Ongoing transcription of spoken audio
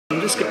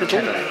This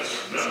kapitel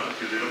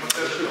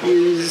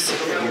is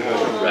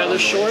rather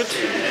short.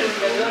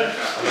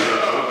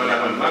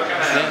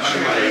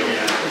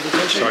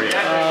 Sorry.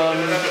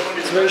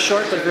 It's very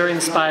short but very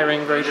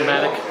inspiring, very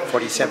dramatic.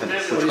 47.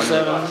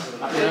 47.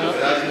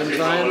 Yeah.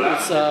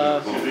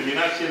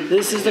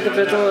 This is the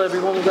kapitel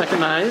everyone will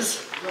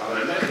recognize.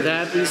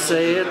 That we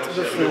say it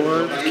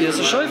before the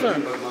Shofar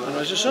on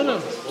Rosh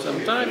Hashanah,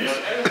 sometimes.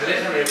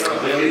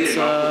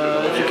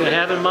 If you can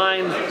have in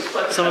mind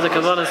some of the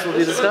kavanas we'll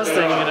be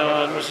discussing,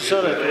 on Rosh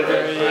Hashanah,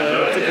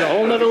 take a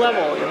whole nother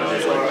level.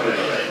 It's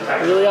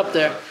like really up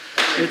there.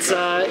 It's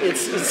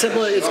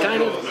similar. It's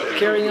kind of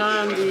carrying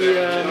on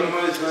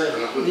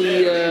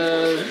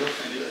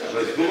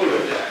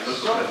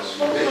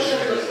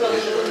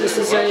this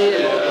is a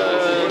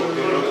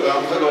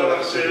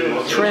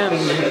trend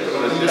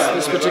in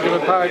this particular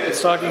part.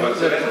 It's talking about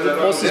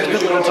most of these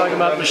people are talking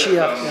about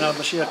Moshiach.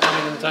 Moshiach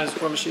coming in the times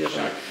before Moshiach,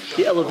 and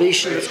the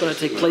elevation that's going to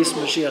take place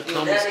when Moshiach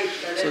comes.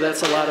 So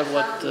that's a lot of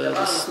what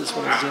this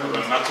one is dealing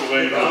with. A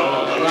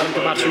lot of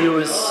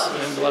gematrius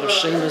and a lot of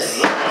shemus.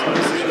 So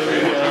this is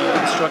really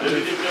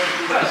instructive to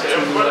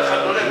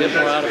get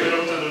more out of it.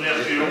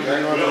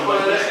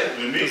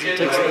 It doesn't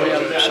take so way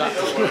out of the pshat,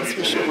 that's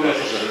for sure.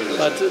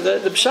 But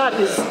the pshat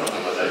is,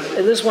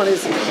 and this one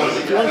is,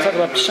 if you want to talk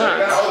about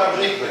pshat,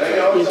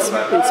 it's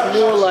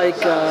more like,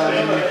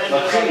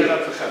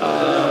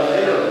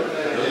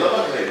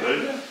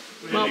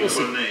 well, we'll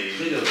see.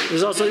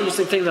 There's also an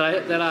interesting thing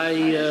that I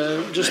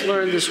just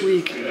learned this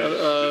week,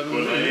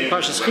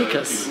 Parshas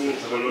Chikas,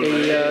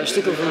 a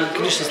shtickle from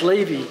Kedushas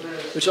Levi,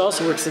 which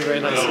also works in very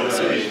nicely.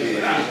 So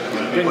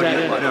bring that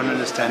in. I don't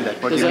understand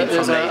that. What do you mean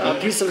from Levi? A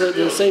piece of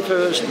the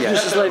Sefer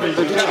Kedushas Levi in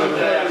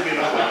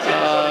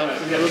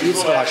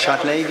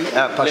Parshat Levi?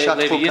 Parshat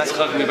Chukas?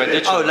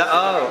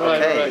 Oh,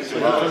 okay. Right. So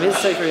from his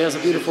Sefer, he has a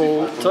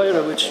beautiful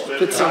Torah which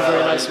fits in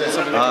very nicely with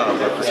something like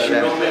that.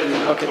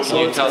 Okay, so can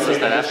you tell us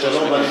that after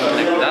so we can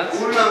connect that?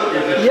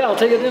 Yeah, I'll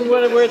take it in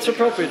where it's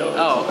appropriate.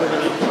 Oh.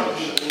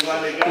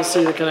 You'll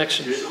see the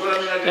connection.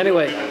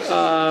 Anyway,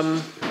 so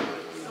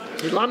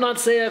this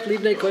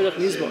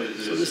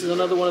is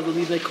another one of the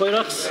Livnei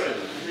Koirachs.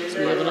 So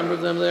we have a number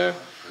of them there.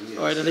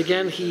 All right, and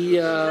again he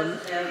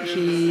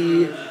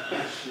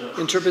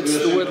interprets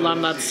the word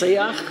Lam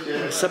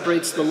Natseach,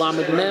 separates the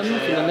Lamed Mem from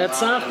the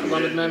Netzach.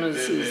 Lamed Mem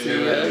is the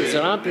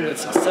Zerampin,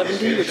 that's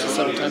 70, which is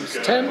 7 times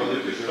 10.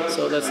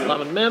 So that's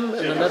Lamed Mem,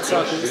 and the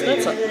Netzach is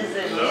Netzach.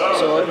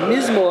 So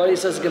Mizmor, he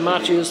says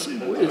Gematrius,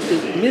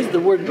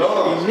 the word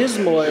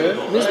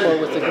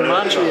Mizmor with the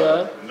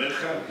Gematria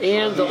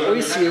and the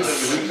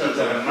Oisius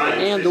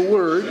and the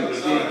word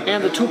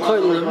and the 2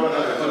 koilim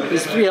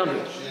is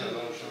 300.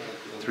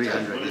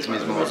 300, it's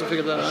Mizmor. Also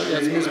figured that out. Yeah,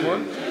 it's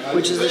Mizmor,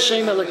 which is the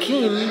Shem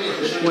Elakim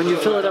when you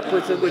fill it up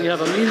with when you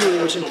have a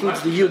milui, which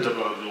includes the Yud.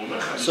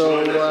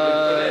 So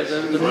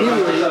the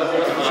milui of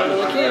the Shem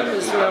Elakim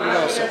is 300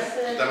 also.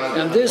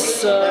 And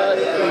this,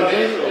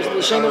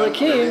 the Shem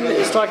Elakim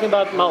is talking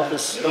about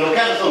Malchus.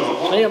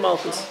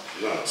 Malchus.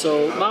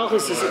 So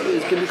Malchus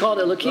can be called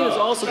Elakim. It's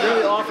also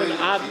very often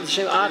the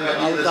Shem Ad,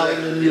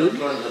 and Yud,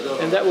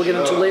 and that we'll get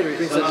into later. He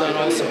brings that down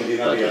also.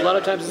 But a lot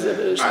of times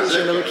it's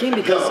Shem Elakim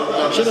because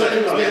Shem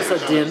Elakim is Midas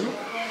Adin,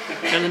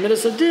 and the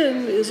Midas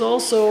Adin is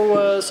also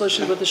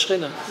associated with the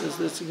Shechina.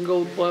 It can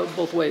go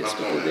both ways.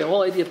 But the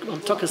whole idea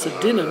of Tokas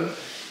Adinim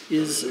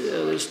is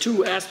there's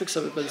 2 aspects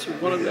of it, but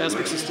one of the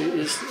aspects is in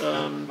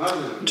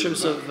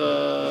terms of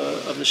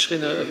the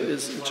Shechina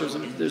is in terms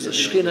of there's a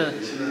Shechina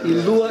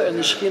Ilua and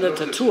the Shechina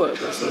Tatua.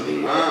 So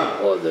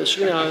the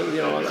Shechina,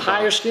 the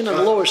higher Shechina and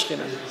the lower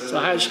Shechina. So the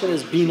higher Shechina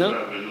is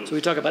Bina. So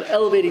we talk about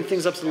elevating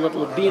things up to the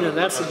level of Bina, and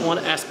that's one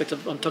aspect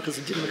of Tokas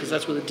Adinim because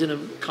that's where the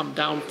Dinim come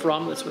down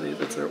from. That's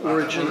their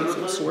origin, that's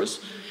their source.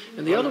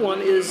 And the other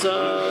one is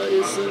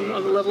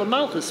on the level of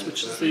Malchus,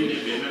 which is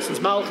since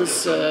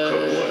Malchus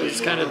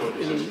is kind of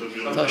in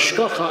the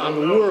Shkocha on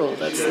the world.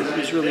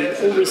 He's really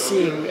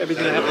overseeing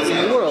everything that happens in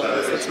the world.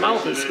 That's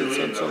Malchus.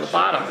 It's on the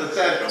bottom.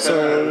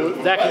 So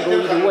that can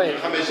go either way.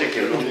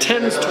 It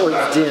tends towards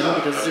Din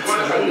because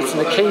it's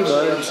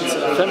Nekeva, it's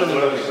a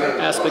feminine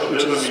aspect,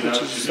 which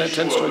that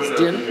tends towards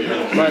Din.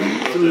 But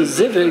through the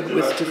Zivig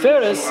with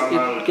Tiferes,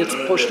 it gets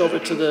pushed over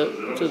to the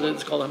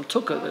it's called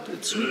Hamtuka, that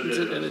it sweetens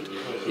it and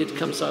it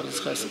comes out as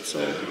Chesed. So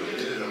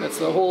that's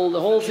the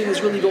whole thing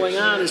is really going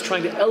on is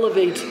trying to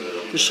elevate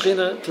the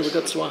Shechina till it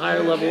gets to a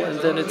higher level, and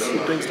then it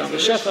brings down the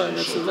Shefa, and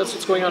that's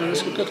what's going on in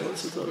this kapitel.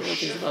 This is the whole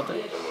thing about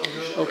that.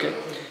 Okay,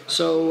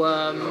 so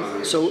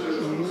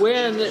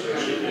when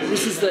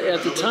this is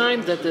at the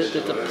time that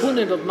the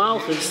punim of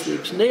Malchus, the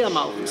Pnei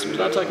Malchus, we're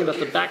not talking about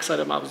the backside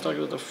of Malchus, we're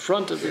talking about the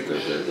front of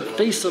the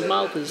face of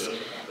Malchus,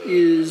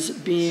 is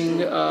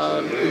being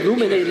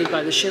illuminated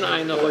by the Shin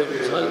Ayin Ahoyr.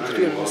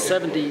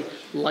 370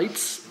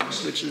 lights,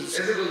 which is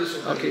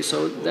okay.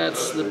 So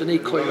that's the Bnei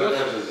Koirach.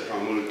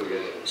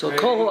 So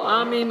Kol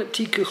Amim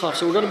Tikuchach.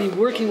 So we're going to be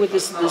working with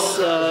this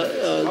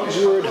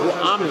word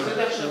Amim,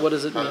 and what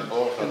does it mean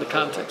in the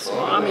context? So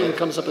Amim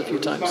comes up a few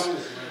times.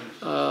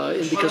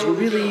 because we're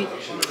really,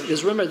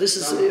 because remember, this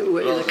is in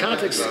the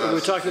context we're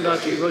talking about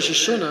the Rosh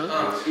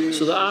Hashanah.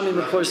 So the Amim,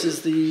 of course,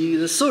 is the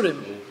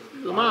Surim,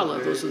 the Mala.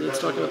 Those that's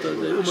talking about the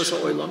Umas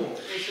HaOlam,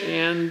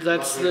 and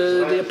that's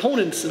the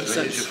opponents in a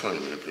sense. For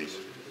please.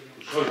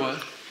 For what?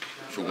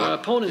 For what?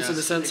 Opponents in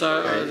a sense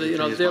are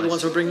they're the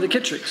ones who are bringing the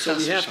kitrik. So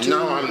we have to.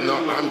 No, I'm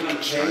not. I'm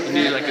trying. You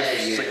need like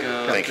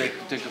a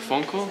take a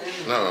phone call?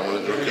 No, I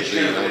want to look at the.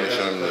 I want to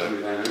show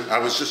them the. I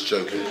was just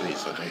joking,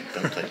 please.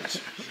 Don't take this.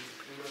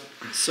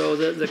 So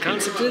the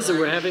concept is that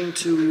we're having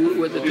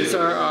to, these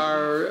are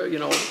our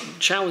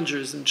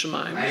challengers in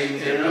Shemaim,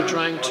 and we're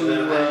trying to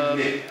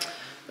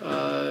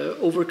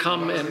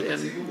overcome and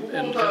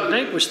kind of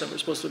vanquish them. We're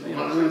supposed to, we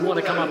want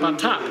to come up on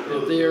top,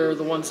 and they're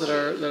the ones that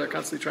are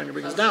constantly trying to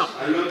bring us down.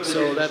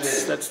 So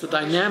that's the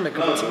dynamic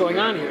of what's going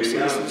on here. So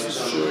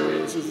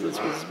this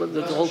is what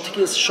the whole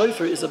Tikkias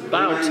Shofar is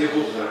about, some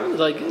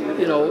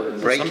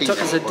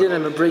tuckas at dinner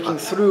and breaking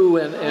through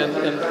and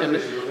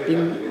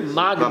being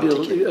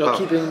magbil,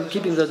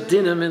 keeping the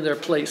dinim in their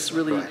place.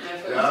 Really,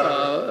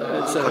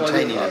 it's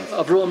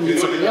Avram,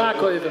 Yitzchak, and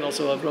Yaakov, and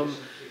also Avram,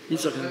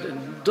 Yitzchak,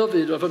 and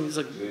David. Avram,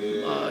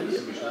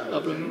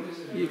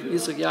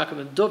 Yitzchak, Yaakov,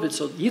 and David.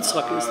 So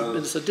Yitzchak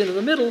is the din in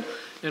the middle,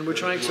 and we're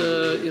trying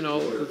to,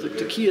 with the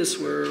Tekiyas,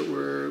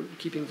 we're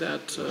keeping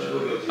that a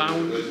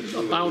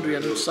boundary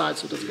on each side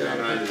so it doesn't get out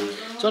of hand.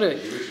 So anyway,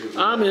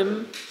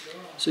 Amim.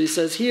 So he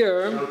says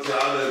here,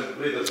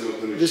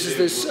 this is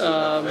this,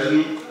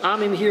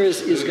 Amim here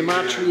is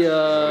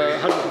Gematria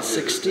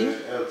 160.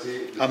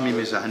 Amim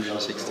is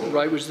 160.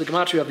 Right, which is the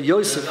Gematria of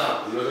Yosef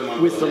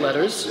with the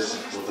letters.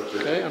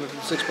 Okay,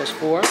 106 plus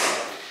 4,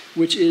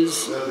 which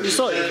is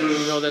Yisoid.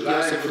 You know that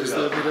Yosef is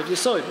the bit of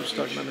Yisoid, which we've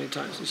talked about many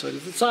times. Yisoid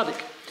is the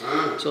tzaddik.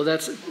 So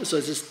it's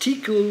this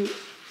Tiku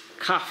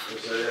Kaf.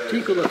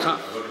 Tiku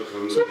Kaf.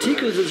 So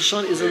Tiku is a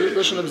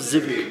lashon of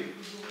Zivik.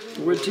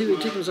 The word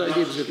tikkun is the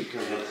idea of zivik.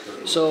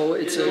 So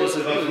it's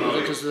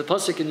because the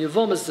pasuk in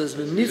Yevom says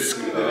word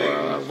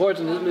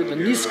in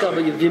v'niska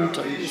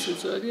b'yevimta.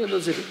 It's the idea of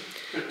zivik.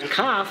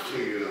 Kaf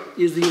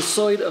is the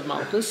yisoid of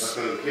Malchus,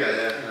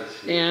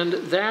 and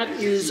that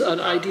is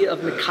an idea of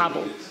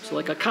mekabel. So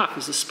like a kaf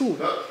is a spoon,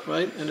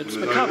 right? And it's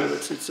mekabel.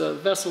 It's a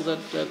vessel that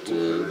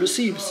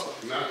receives.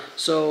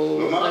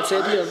 So that's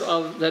the idea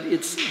of that.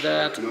 It's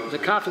that the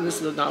kaf in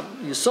this now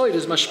yisoid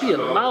is mashpia.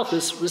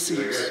 Malchus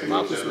receives.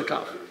 Malchus is the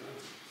kaf.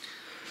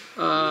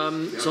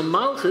 So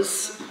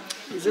Malchus,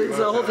 it's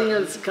a whole thing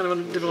that's kind of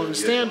difficult to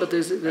understand, but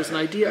there's an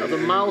idea of a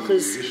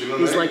Malchus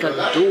is like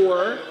a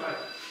door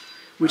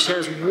which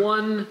has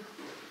one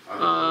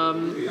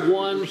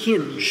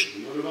hinge,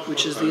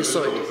 which is the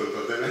Yisoid.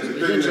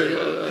 The hinge, the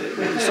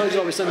Yisoid is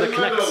always something that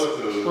connects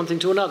one thing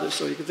to another.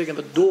 So you can think of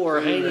a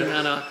door hanging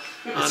on a.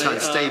 It's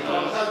unstable.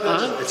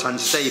 It's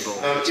unstable.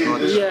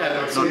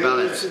 It's not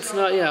balanced. It's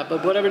not. Yeah,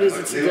 but whatever it is,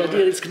 it's the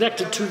idea. It's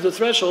connected to the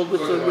threshold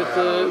with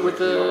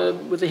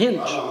the hinge,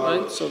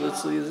 right? So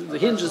that's the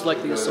hinge is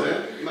like the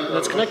Yisoid, and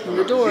that's connecting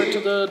the door to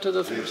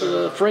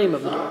the frame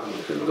of the door,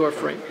 to the door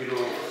frame.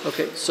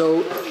 Okay,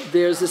 so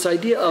there's this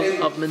idea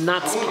of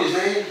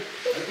menatzpach.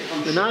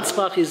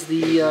 Menatzpach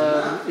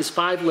is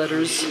 5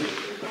 letters,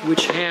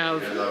 which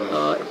have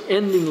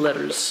ending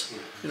letters.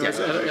 It's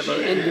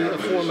a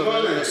form of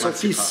a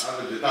sophis,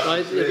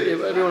 right?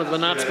 Every one of the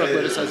menatzpach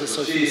letters has a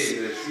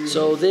sophis.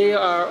 So they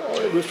are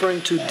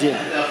referring to din,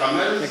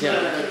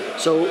 again.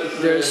 So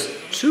there's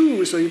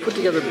 2, so you put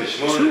together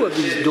 2 of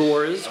these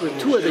doors with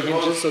 2 of the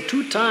hinges, so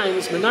 2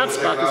 times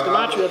menatzpach is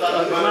gematria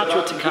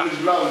tekah.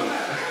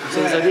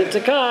 So this idea of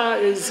tekah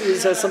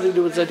has something to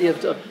do with this idea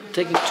of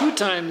taking 2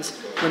 times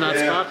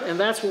menatzpach, and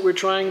that's what we're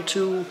trying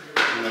to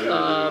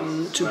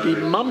be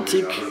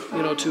mamtik,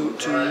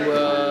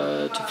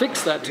 to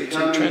fix that, to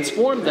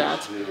transform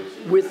that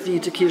with the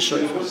Tekiyah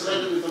Shofar.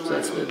 So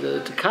that's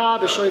the Tekah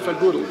b'Shofar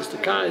Gudel. This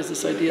Tekah is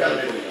this idea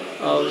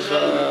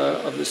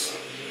of this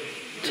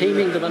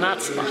taming the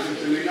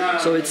menatzpach.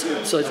 So it's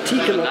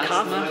Tikkun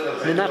Kaf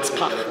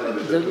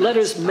menatzpach. The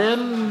letters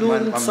Mem,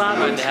 Nun,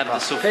 Tzad,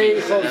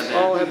 Pei, Chof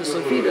all have the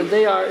Sofit, and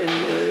they are in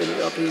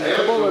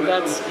Kabbalah.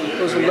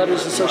 Those are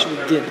letters associated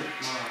with din.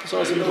 It's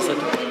also Mitzvah.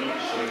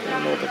 I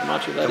don't know what the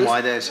gematria that is. And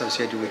why they're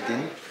associated with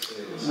din?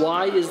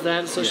 Why is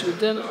that associated with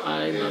din?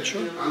 I'm not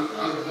sure.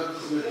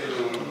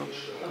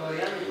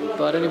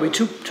 But anyway,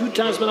 two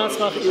times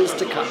menatzpach is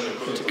tekah.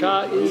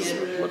 Tekah is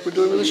what we're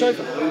doing with the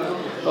shofar.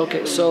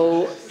 Okay,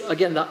 so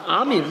again, the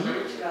amim,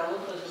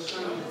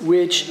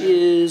 which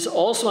is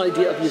also an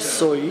idea of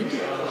yisoid,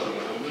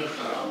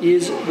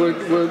 is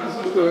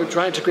we're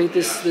trying to create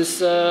this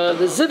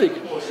zivig.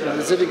 And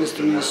the zivig is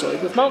through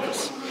yisoid with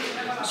malchus.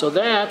 So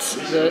that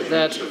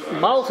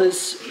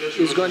malchus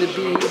is going to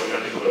be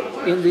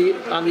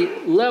on the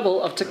level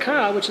of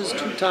tekah, which is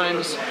 2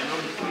 times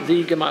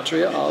the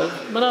gematria of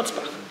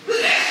menatzpach.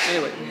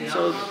 Anyway,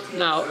 so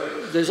now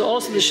there's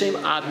also the shem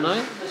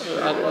Adnai,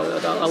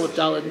 Aleph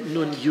Dalet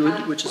Nun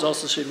Yud, which is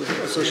also associated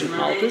with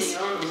malchus.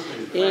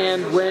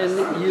 And when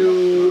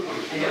you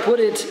put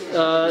it,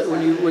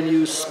 when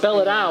you spell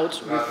it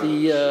out with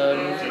the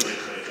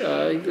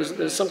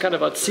there's some kind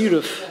of a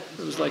tziruf.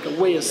 It was like a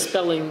way of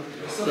spelling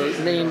the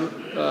name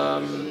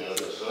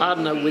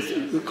Adna with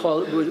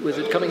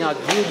it coming out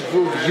Yud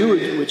Vuv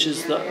Yud, which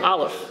is the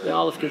Aleph. The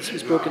Aleph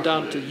is broken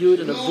down to Yud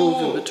and a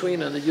Vuv in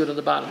between, and the Yud on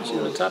the bottom. So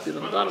Yud on top, Yud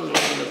on the bottom. You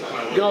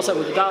can also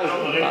have with the Daleth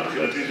on the bottom.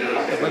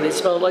 But when they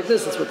spell it like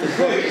this, that's what they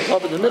call it.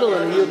 Up in the middle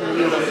and the Yud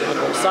on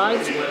both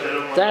sides.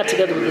 That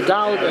together with the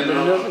Daleth and the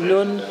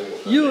Nun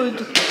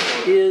Yud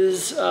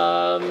is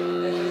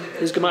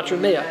Gematria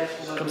Mea.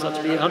 It comes out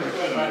to be 800.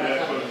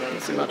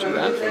 That's the Gematria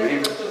that.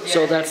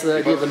 So that's the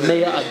idea of the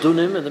Mea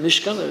Adunim and the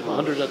Mishkan,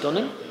 100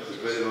 Adunim.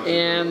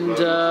 And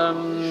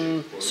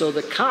so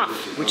the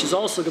Kaf, which is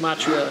also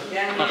Gematria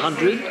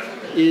 100,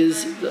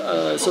 is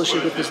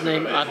associated with this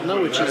name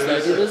Adna, which is the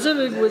idea of the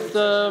Zivig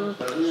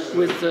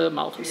with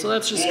Malchus. So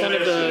that's just kind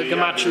of the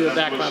Gematria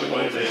background.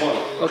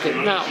 Okay,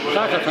 now,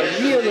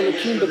 Hariyah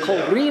Lelakim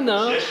B'Kol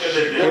Rina,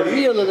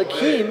 Hariyah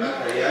Lelakim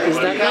is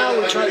that now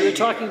we're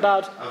talking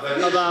about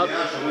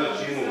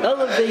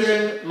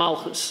elevating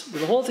Malchus.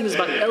 The whole thing is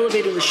about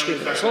elevating the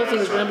Shekhinah. This whole thing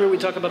is, remember, we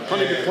talk about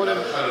Punim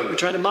B'Punim, we're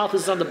trying to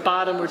Malchus on the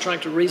bottom, we're trying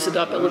to raise it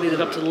up, elevate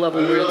it up to the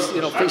level where it's,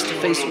 face to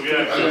face with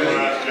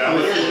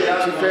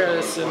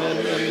Tiferes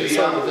and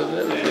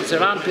the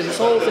Zeranpin, this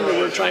whole thing that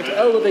we're trying to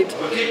elevate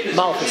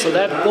Malchus. So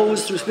that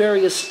goes through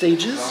various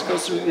stages.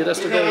 It has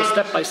to go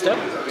step by step.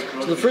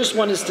 So the first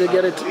one is to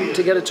get it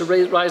to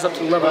rise up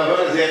to the level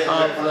of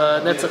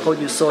Netzach Hod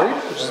Yisoid,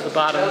 which is the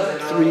bottom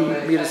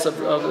 3 meters of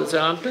the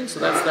Zeranpin. So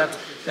that's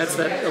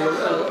that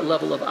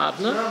level of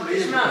Adna.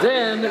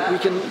 Then we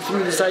can,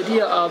 through this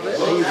idea of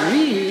a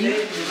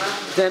Ri,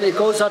 then it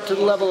goes up to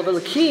the level of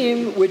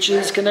Elikim, which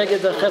is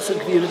connected to Chesed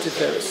Gvir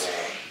Tiferes.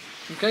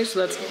 Okay,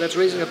 so that's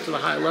raising up to the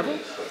high level,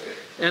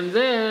 and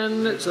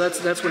then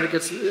that's when it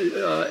gets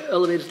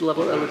elevated to the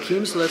level of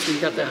Elikim. So that's where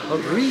you got the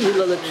Hari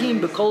Elikim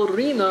B'Kol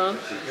Rina.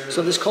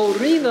 So this Kol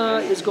Rina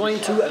is going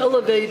to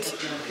elevate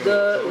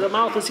the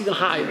Malchus even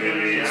higher.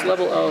 This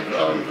level of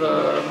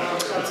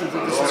this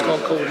is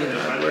called Kol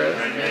Rina. Where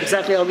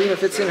exactly how Rina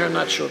fits in here, I'm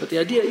not sure, but the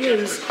idea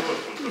is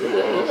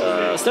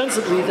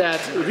ostensibly that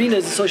Rina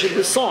is associated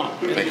with song.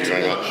 Thank you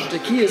very much. The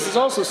Kiyas is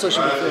also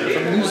associated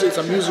with music. It's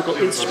a musical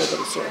instrument of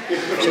a song.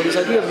 So this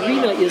idea of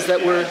Rina is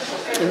that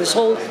and this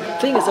whole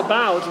thing is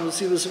about, and we'll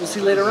see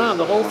later on,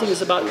 the whole thing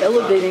is about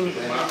elevating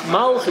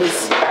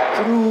Malchus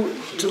through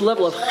to the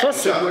level of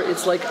Chesed, where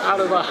it's like out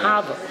of a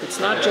Hava. It's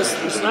not just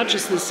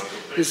this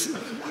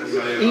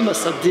Ima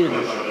Sadin.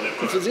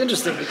 Which is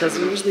interesting because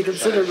we usually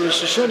consider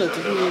Rosh Hashanah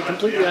to be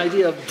completely the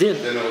idea of din,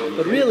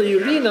 but really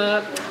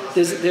Rina,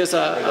 there's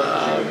an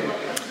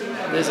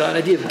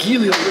idea of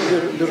Gili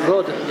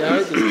B'Roda.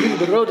 Yeah, Gili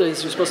B'Roda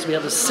is you're supposed to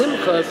have a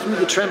simcha through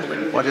the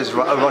trembling. What is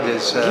Roda?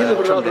 Gili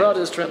B'Roda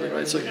is trembling,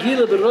 right? So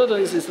Gili B'Roda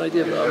is this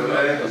idea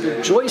of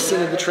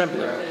rejoicing in the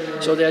trembling.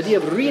 So the idea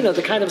of Rina,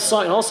 the kind of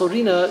song, and also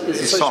Rina is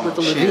associated with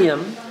the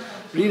Levium.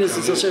 Rina is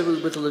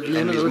associated with the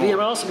Levium, and the Levium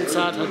are also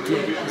mitzad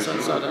hadin,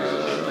 mitzad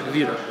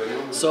gvira.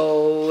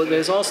 So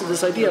there's also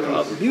this idea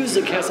of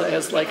music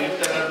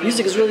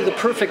music is really the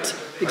perfect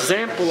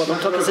example of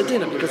Amtakas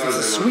Adina, because it's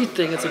a sweet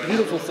thing, it's a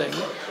beautiful thing,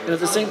 and at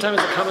the same time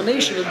it's a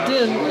combination of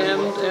din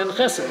and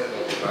chesed,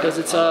 because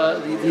it's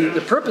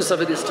the purpose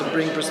of it is to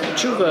bring person to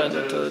tshuva and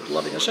to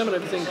loving Hashem and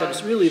everything, but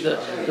it's really the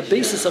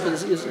basis of it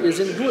is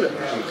in Buddha.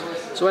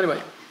 So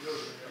anyway,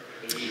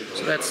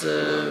 so that's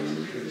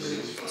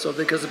so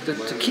because of the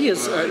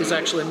Tekiyas is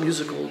actually a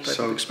musical type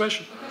of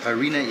expression.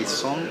 Arena is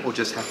song or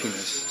just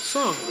happiness?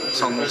 Song.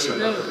 Song also.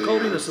 Yeah,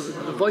 Kolina, so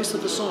the voice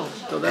of the song.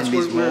 So that's and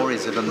is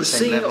it on the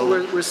same level?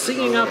 We're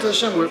singing out to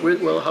Hashem.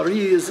 Well,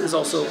 Hari is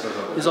also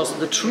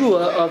the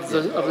trua of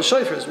the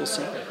Shofar, as we'll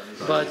see.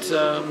 But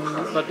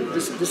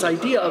this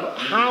idea of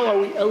how are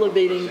we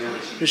elevating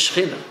the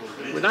Shekhinah?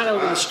 We're not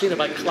elevating the Shekhinah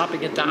by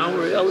clapping it down.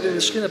 We're elevating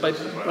the Shekhinah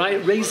by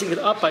raising it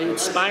up, by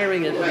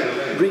inspiring it,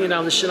 and bringing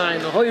down the Shinai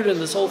and the Hoyer and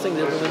this whole thing,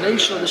 the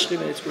illumination of the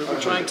Shekhinah.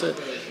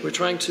 We're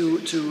trying to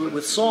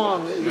with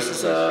song. This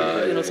is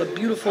it's a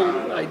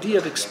beautiful idea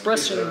of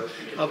expression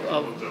of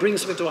bringing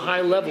something to a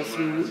high level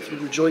through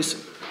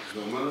rejoicing.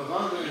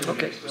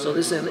 Okay, so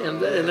this and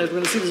we're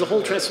going to see there's a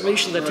whole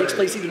transformation that takes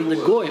place even in the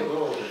Goyim,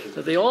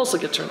 that they also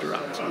get turned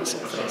around through this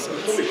whole thing. So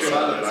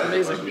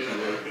it's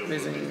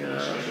amazing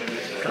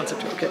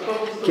concept here. Okay,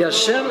 Ki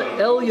Hashem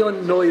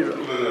Elyon Noira.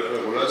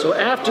 So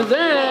after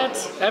that,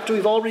 after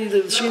we've already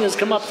the Shina has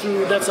come up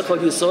through Netzach Hod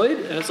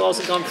Yisoid, and it's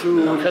also gone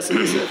through Chesed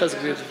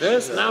Gvir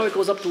Tiferes. Now it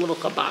goes up to the level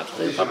of Chabad,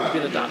 the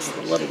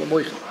level of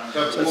Moicha.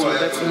 So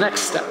that's the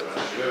next step.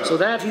 So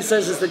that he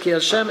says is the Ki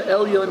Hashem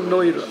Elyon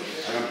Noira.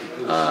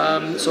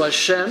 So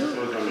Hashem,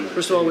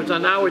 first of all,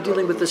 now we're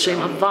dealing with the Shem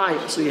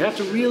Havaya. So you have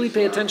to really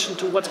pay attention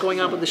to what's going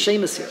on with the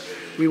Shemus here.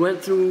 We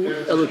went through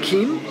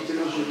Elokim,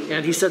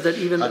 and he said that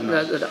even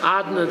that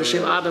Adna, the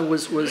Shem Adna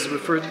was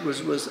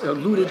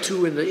alluded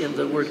to in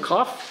the word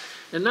Kaf.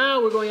 And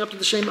now we're going up to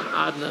the Shem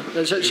Adna,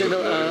 the Shem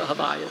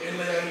Havaya.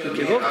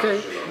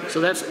 Okay, so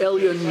that's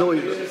Elyon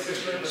Noira.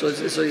 So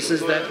he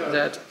says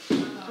that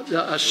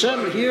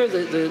Hashem here,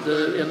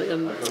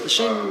 the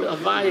Shem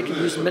Havaya can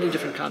be used in many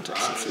different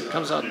contexts. It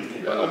comes out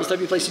almost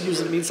every place you use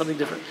it, it means something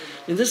different.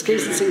 In this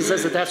case, it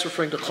says that that's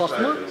referring to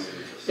Chochmah.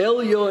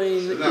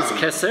 Elyoin is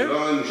Keser.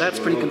 That's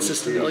pretty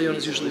consistent. Elyoin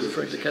is usually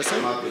referring to Keser.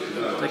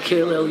 The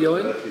Kel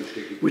Elyoin,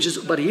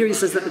 but here he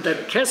says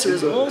that Keser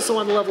is also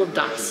on the level of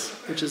Das,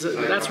 which is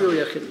that's really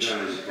a Chiddush.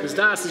 Because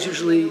Das is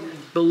usually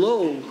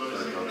below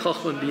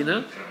Chochmah and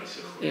Bina.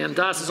 And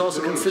Das is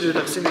also considered,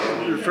 I've seen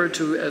it referred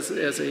to as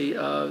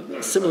a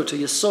similar to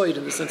Yesoid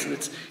in the sense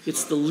that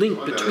it's the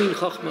link between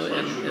Chochmah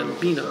and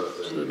Bina,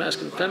 so the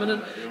masculine and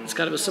feminine. It's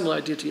kind of a similar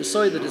idea to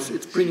Yesoid, that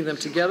it's bringing them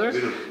together.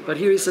 But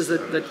here he says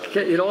that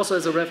it also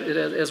has a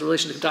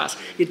relation to Das.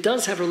 It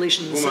does have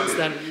relation in the sense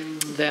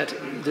that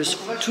there's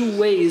two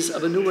ways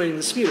of enumerating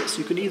the spheres.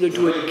 You can either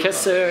do it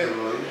Keser,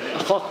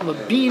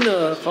 Chochmah,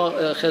 Bina,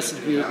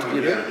 Chesed,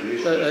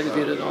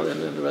 Gvira,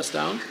 and the rest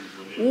down.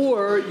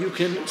 Or you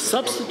can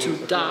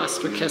substitute Das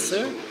for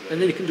Keser, and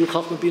then you can do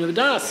Chochmah Bina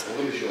V'das,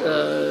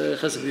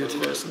 Chesed Gvira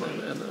Tiferes,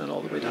 and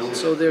all the way down.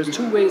 So there's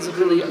two ways of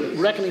really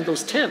reckoning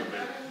those 10.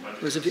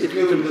 Whereas if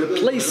you can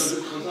replace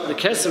the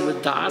Keser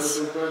with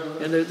Das,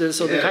 and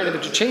so they're kind of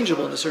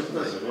interchangeable in a certain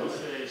way.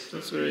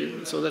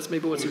 So that's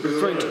maybe what he's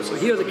referring to. So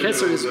here the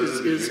Keser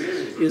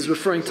is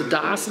referring to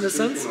Das in a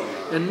sense,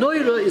 and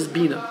Noira is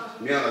Bina.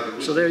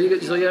 So there you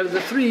have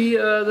the three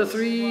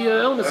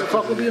elements of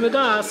Chochmah Bina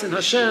V'das in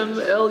Hashem,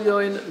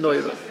 Elyoin,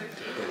 Noira.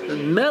 The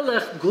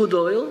Melech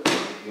Gudoil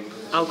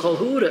Al Kol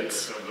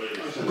Ha'uretz.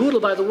 Gudel,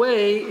 by the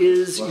way,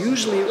 is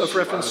usually a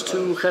reference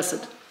to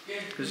Chesed.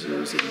 Because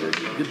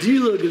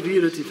Gedila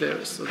Gevira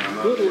Tiferes. So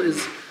Gudel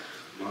is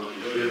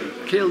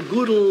Kel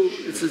Gudel.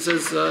 It says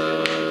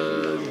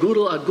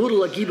Gudel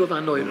Agiba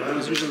V'Anoira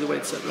is usually the way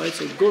it's said, right?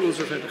 So Gudel is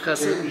referring to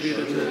Chesed,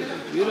 Gevira to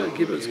Gevira,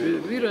 Agiba is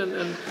Gevira,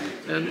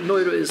 and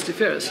Noira is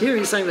Tiferes. Here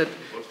he's saying that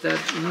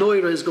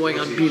Noira is going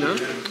on Bina,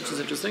 which is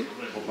interesting.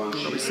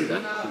 We see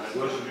that.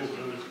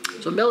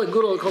 So Melech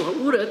Gudel Kol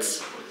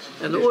Ha'uretz.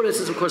 And the Uretz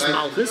is, of course,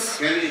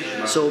 Malchus.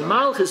 So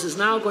Malchus is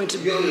now going to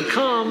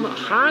become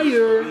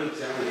higher,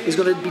 is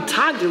going to be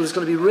Tagil, is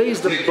going to be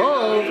raised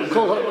above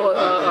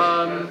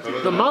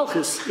the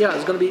Malchus. Yeah,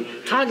 it's going to be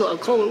Tagil, Al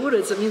Kol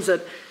Uretz. It means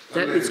that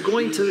it's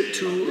going to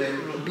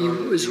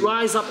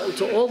rise up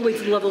to all the way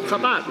to the level of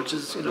Chabad, which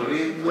is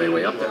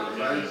way up there.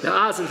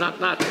 Now, Az is not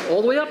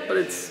all the way up, but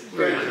it's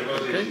very high.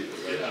 Okay.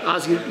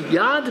 As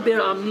Yad Ber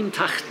Amim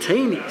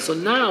Tachteni. So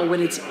now, when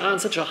it's on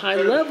such a high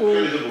level,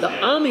 the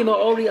Amim are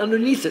already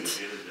underneath it.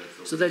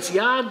 So that's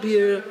Yad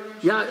Ber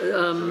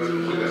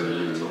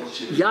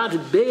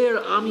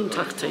Amim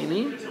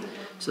Tachteni.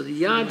 So the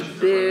Yad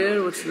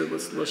Ber, what's the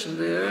Lashon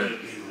there?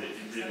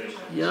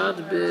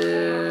 Yad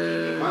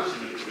Ber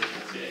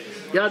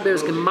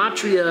is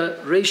Gematria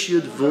Reish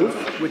Yud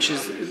Vuf, which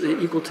is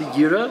equal to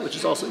Yira, which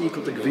is also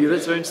equal to Gvira.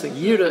 It's very interesting.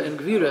 Yira and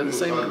Gvira have the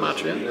same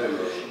Gematria.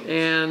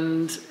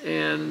 And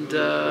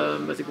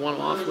I think one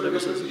off, whatever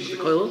it says, the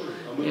Koil.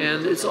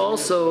 And it's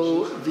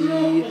also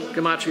the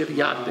Gematria of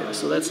Yad Ber.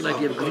 So that's an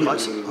idea of Gvira.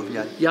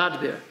 Yad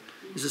Ber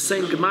is the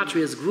same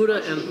Gematria as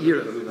Gvura and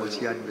Yira. What's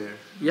Yad Ber?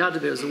 Yad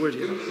Ber is the word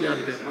here.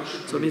 Yad Ber.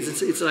 So it means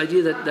it's an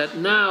idea that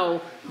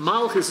now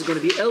Malchus is going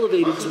to be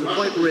elevated to the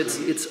point where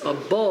it's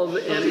above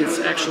and it's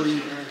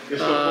actually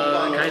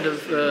kind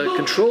of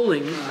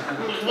controlling.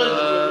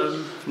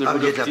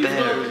 Yad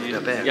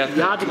Ber.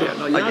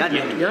 No,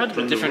 Yad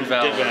Ber. Different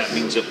vowel. Dever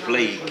means a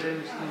plague.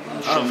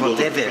 For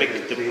Dever.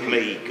 The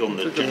plague on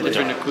the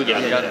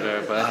Yad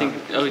Ber, but I think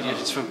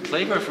it's from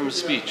plague or from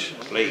speech.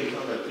 plague.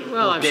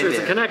 Well, I'm sure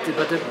it's connected,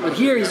 but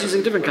here he's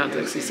using different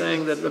context. He's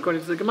saying that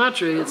according to the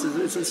Gematria, it's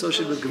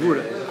associated with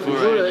Gevura.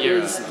 Gevura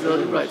is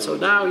right. So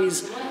now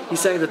he's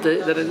saying that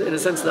in a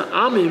sense the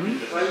Amim,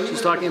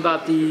 he's talking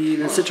about the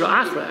Sitra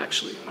Achra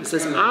actually. He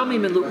says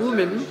Amim and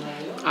Le'umim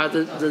are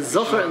the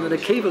Zohar and the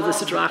Nekeva of the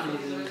Sitra Achra.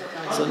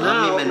 So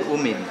now Amim and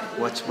Umim,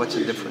 what's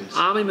the difference?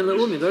 Amim and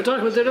Le'umim,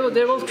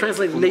 they're both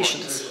translated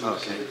nations.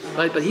 Okay.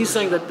 Right, but he's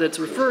saying that's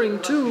referring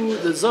to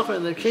the Zohar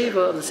and the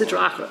Nekeva of the Sitra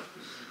Achra.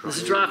 The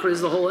Sitra Achra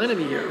is the whole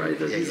enemy here, right?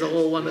 He's the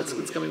whole one that's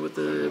coming with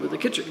the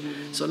Kitchik.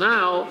 So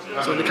now,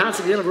 in the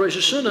concept of Rosh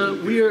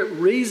Hashanah, we are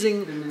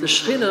raising the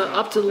Shechina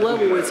up to the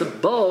level where it's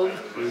above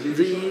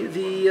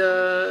the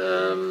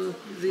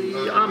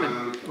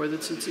Amim, where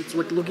it's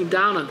like looking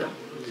down on them.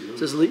 It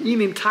says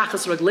Le'imim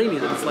Tachas Raglemi,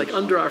 that it's like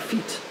under our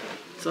feet.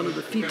 It's under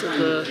the feet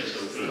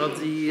of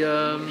the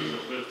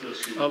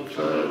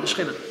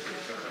Shechina.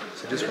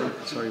 So just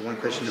one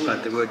question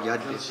about the word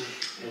Yad Ber.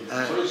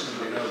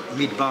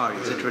 Midbar,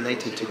 is it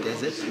related to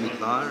desert?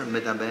 Midbar,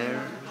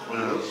 Medaber?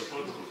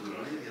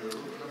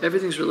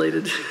 Everything's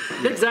related.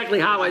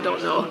 Exactly how, I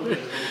don't know.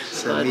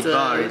 So but,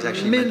 Midbar is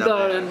actually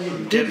Midbar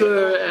and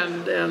Dibber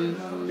and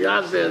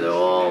Yad Ber,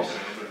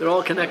 they're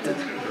all connected.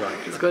 Right.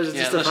 It's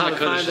just how to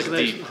find the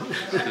connection.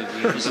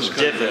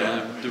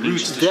 The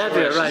roots.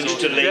 Dever, right.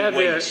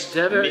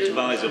 Dever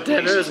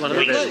is one of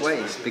the best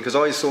ways. Because I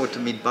always thought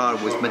Midbar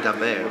was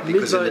Medaber.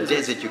 Because in the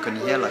desert you can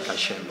hear like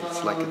Hashem.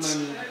 It's like it's.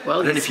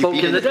 Well, he spoke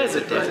in the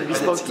desert, right? He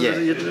spoke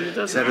in the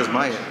desert. That was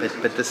my.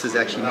 But this is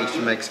actually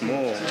makes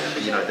more.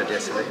 The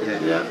desert.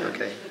 Yeah.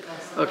 Okay.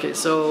 Okay,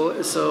 so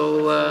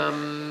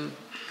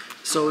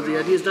the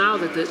idea is now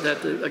that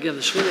again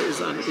the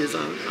Shekhinah is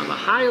on a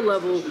higher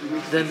level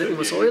than the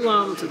Umas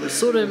Oilam to the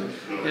Surim,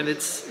 and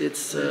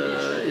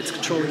it's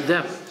controlling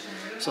them.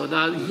 So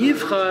now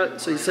Yivcha,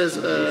 so he says,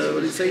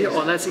 what did he say here?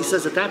 Oh, he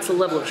says that's the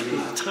level of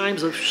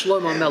times of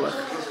Shlomo Melech,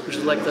 which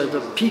is like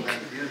the peak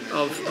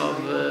of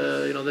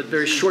that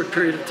very short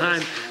period of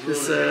time.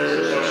 This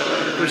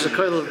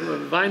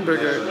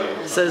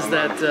Weinberger says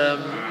that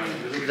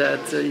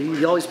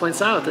he always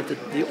points out that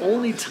the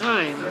only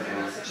time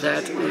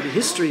that in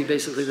history,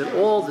 basically, that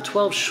all the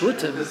 12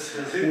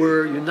 Shvutim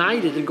were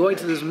united in going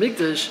to this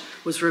Mikdash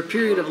was for a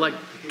period of like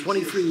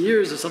 23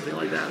 years or something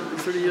like that,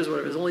 30 years or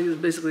whatever. It was only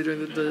basically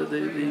during the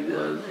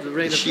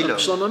reign of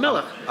Shlomo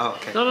Melech. Oh,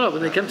 okay. No.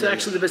 When they came to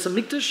actually the Beis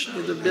Hamikdash,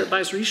 the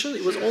Beis Rishon,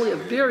 it was only a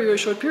very, very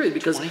short period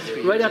because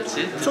right after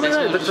something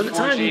like that. But from the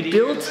time he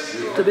built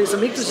the Beis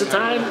Hamikdash, the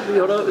time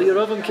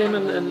Yerovam came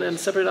and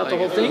separated out the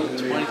whole thing.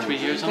 23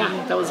 years.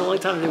 Yeah, that was the only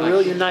time they were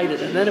really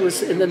united. And then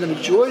the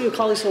majority of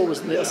Klal Yisrael was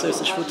in the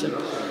Aseret Shvutim,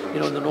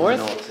 in the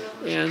north.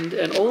 And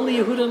only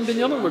Yehuda and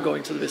Binyamin were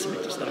going to the Beis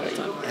Hamikdash that whole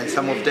time. And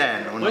some of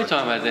Dan. What are you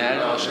talking about? They had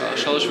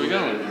Shalosh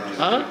Regalim.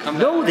 Huh?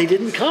 No, they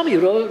didn't come.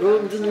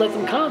 Yerovam didn't let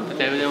them come.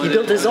 He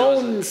built his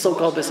own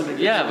so-called Beis Hamikdash.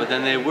 Yeah, but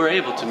then they were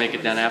able to make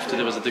it down after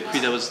there was a decree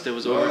that was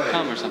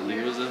overcome or something.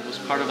 It was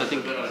part of, I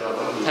think,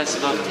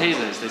 Tesvav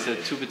Teves. They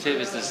said 2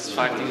 B'Teves, there's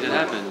 5 things that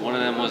happened. One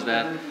of them was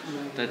that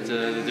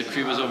the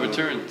decree was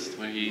overturned,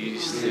 where he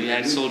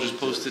had soldiers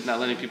posted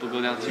not letting people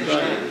go down to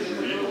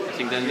Yerushalayim. I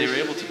think then they were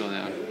able to go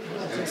down.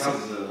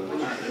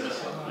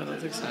 I don't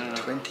think so.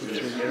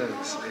 23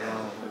 years.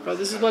 Wow. But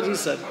this is what he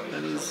said,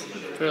 and he's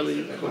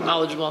fairly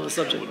knowledgeable on the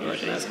subject. I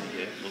can ask him.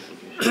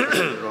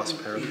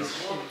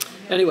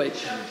 Anyway,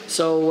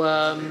 so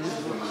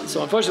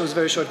unfortunately it was a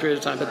very short period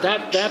of time. But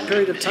that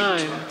period of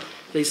time,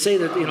 they say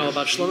that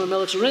about Shlomo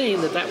Melech's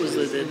reign, that was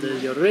the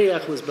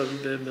Yoreach was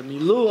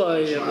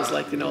b'miluah. It was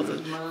like the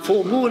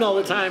full moon all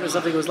the time or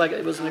something.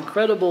 It was an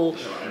incredible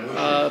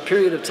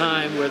period of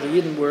time where the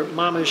Yidden were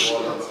mamish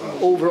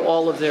over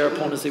all of their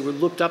opponents. They were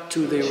looked up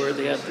to. They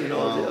had the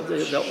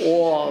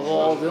awe of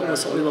all the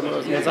Umas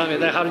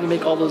Oilam. How do you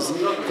make all those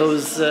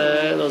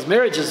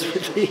marriages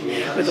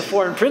with the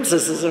foreign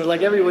princesses? And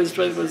like everyone was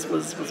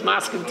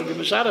masking to be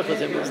mashadaf with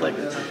him. It was like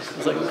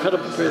an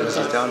incredible period of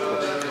time.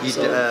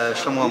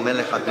 Shlomo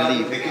Melech, I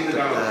believe,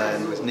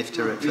 was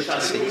Nifter at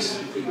 56.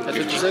 At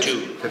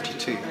 52?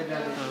 52.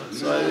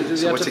 So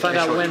you have to find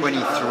out when.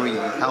 23.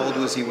 How old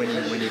was he when he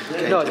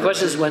came? No, the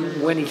question is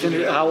when he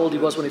finished. How old he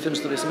was when he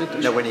finished the Beis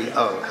Hamikdash? No,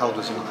 how old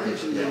was he when he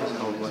finished? Yeah,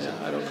 how old was he?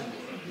 I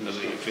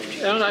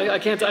don't know. I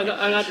can't. I'm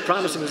not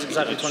promising it's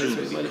exactly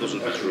 23.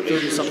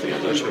 30 something.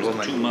 I'm not sure.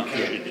 Too much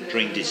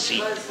drained his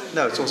seat.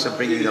 No, it's also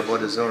bringing the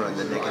Avodah Zorah and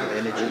the negative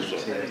energy.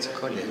 It's a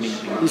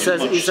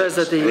kodesh. He says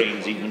that the.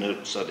 Brains even a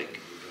tzaddik.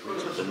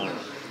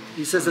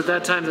 He says at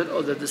that time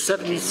that the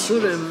 70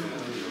 Surim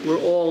were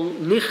all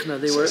nichna.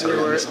 They were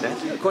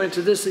according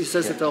to this. He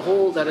says that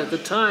that at the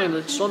time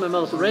that Shlomo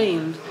Melech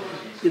reigned,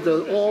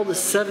 all the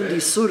 70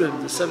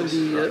 Surim, the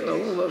 70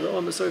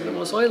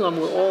 Umas Oilam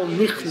were all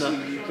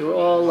nichna. They were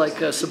all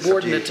like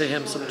subordinate to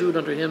him, subdued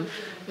under him.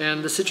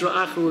 And the Sitra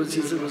Achu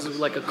was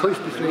like a koif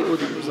b'fnei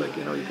Udi. It was like,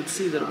 you could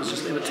see that it was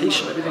just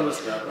imitation. Everything was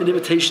an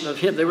imitation of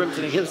him. They were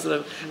imitating him instead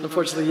of,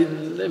 unfortunately,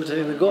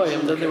 imitating the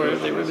Goyim. Then they were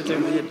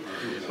imitating the Yid.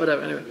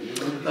 Whatever, anyway.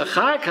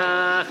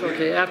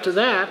 After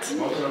that,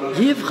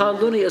 Yivcha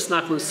Luni es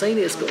nach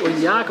Luseini es ge'or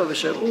Yaakov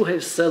asher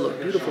uhev selo.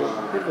 Beautiful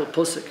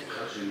pusik.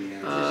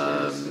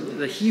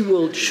 That he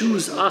will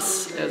choose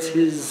us as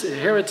his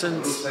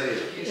inheritance,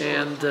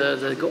 and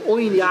the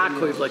Go'oin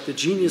Yaakov, like the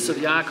genius of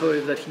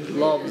Yaakov that he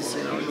loves.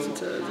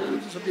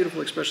 It's a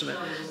beautiful expression there.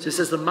 So he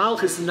says the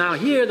Malchus is now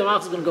here. The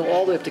Malchus is going to go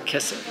all the way up to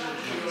Keser.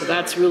 So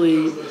that's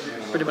really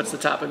pretty much the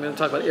top. I'm going to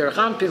talk about Erech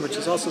Anpin, which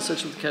is also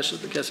such as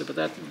the Keser, but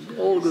that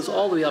all goes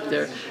all the way up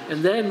there,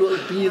 and then will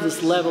be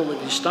this level of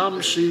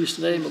Yishtam Shi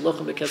Shnei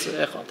Melochem Bekeser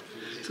Echad.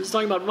 So he's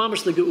talking about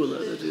Mamash the Geula.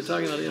 You're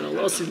talking about,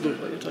 Losi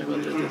Lupa. You're talking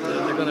about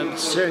they're going to be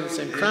sharing the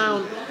same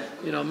crown,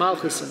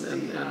 Malchus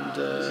and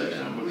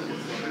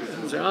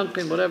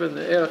Zeranpin, whatever, and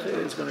the Erech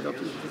is going to go up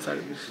to the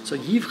side. So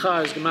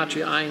Yivcha is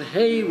Gematria Ayin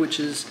Hey, which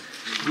is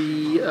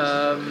the,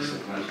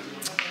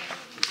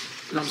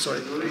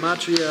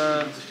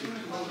 Gematria,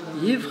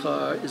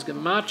 Yivcha is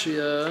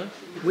Gematria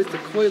with the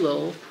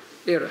Koilel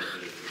Erech.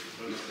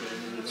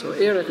 So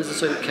Erech is a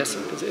sort of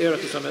Kesser, because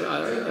Erech is talking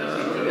about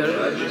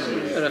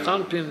Erech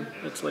Anpin,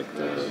 that's like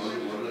the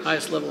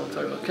highest level I'm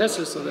talking about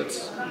Kesser, so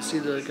that's, you see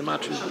the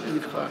Gematria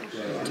Yivcha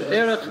to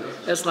Erech,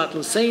 Eslat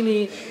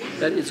Luseini,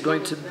 that is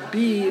going to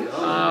be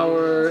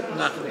our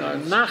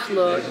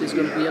Nachla is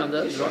going to be on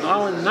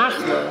our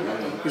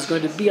Nachla is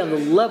going to be on the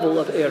level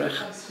of Erech,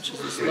 which is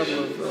this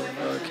level of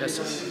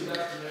Kesser.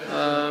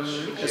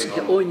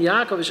 Go'in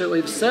Yaakov, he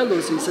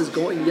says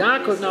Go'in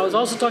Yaakov now is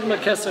also talking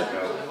about Kesser.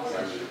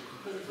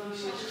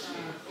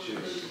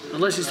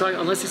 Unless he's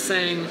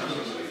saying,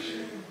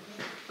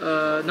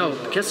 no,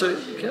 Kesser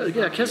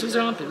is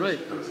Zeranpin, right?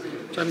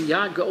 So I mean,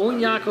 Gaon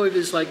Yaakov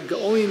is like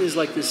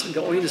this.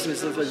 Gaonism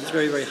is like this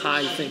very, very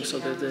high thing. So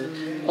the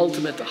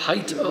ultimate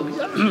height of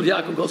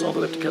Yaakov goes all the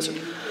way up to Kesed.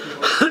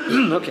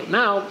 Okay,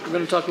 now we're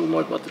going to talk a little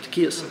more about the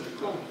Tekiyas,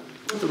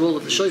 the role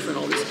of the Shofar and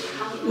all this.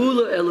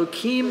 Ula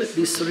Elokim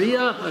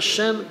Bisriya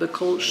Hashem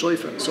Bekol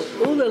Shofar. So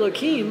Ula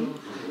Elokim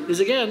is,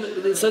 again,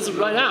 it says it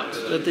right out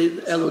that the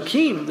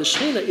Elokim, the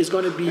Shekhinah, is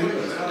going to be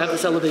at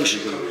this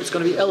elevation. It's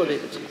going to be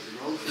elevated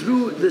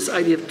through this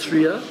idea of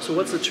Triya. So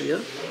what's the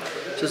Triya?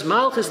 It says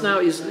Malchus now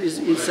it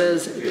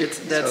says it's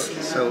that's.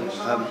 So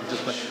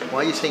why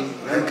are you saying?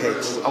 Okay,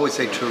 I would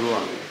say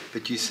Teruah,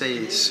 but you say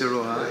it's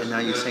Suruah, and now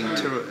you're saying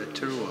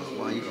Teruah.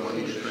 Why you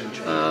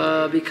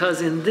differentiate?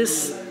 Because in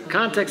this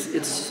context,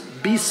 it's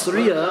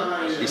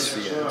Bisriya.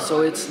 Bisriya.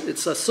 So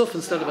it's a suf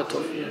instead of a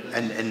tuf.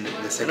 And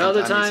the second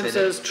Another time it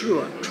says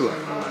Trua. Trua.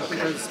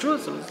 Okay. It's Trua,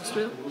 so it's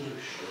Trua.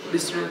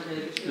 Bisriya.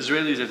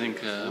 Israelis, I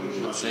think,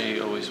 would say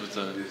always with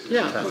the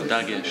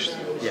dagesh.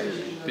 Yeah.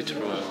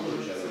 Bitrua.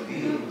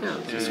 Yeah,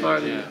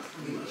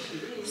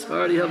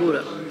 Sephardi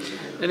Habura.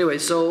 Anyway,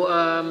 so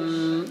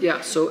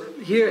so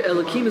here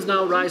Elokim is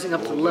now rising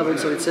up to the level.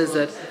 So it says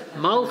that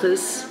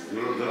Malchus,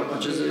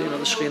 which is the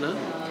Shekhinah,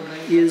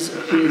 is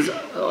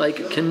like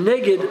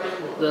Keneged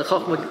the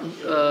Chochmah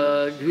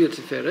Gvir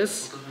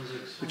Tiferes,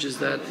 which is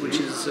the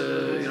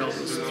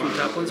three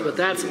top ones, but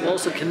that's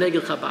also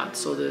Keneged Chabad.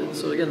 So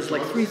again, it's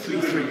like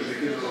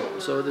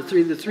 3-3-3. So the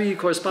three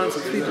corresponds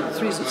to 3 to the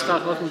 3. So it's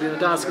Chochmah Gvir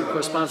Tiferes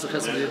corresponds to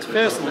Chesed Gvir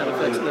Tiferes, and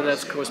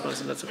that corresponds,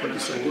 and that's what you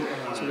said.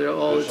 So they're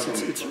all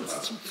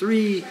it's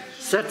 3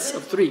 sets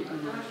of 3,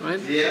 right?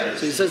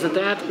 So he says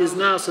that is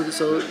now so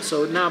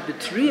now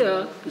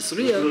Bisriya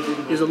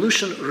is a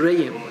Lushan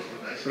Reim.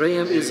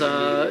 Reim is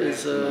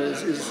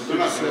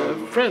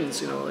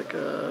friends, like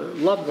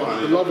loved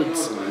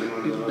ones,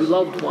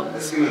 beloved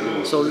ones.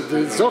 So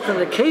the Zochar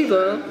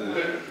Nekeva,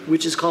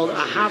 which is called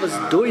Ahavas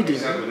Doidim,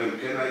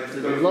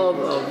 the love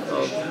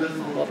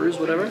of lovers,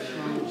 whatever,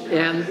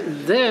 and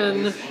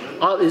then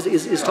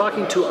is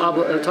talking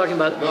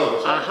about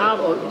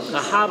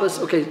Ahavas.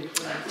 Okay,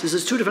 so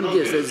there's 2 different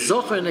ideas. There's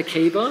Zochar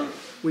Nekeva,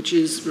 which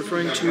is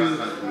referring to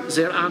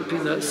Zer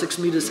Anpin, 6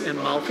 meters, and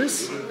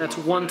Malchus. That's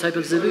one type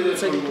of zivug that's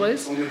taking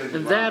place,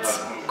 and that's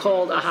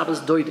called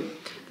Ahavas Doidim.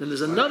 Then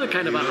there's another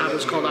kind of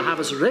Ahavas called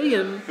Ahavas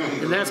Reim,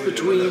 and that's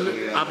between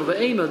Abba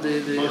Ve'ema, the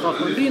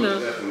Chochmah Bina,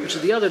 which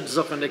is the other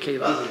Zochar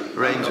Nekeva.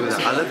 Reim with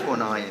an aleph or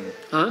an ayin?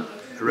 Huh?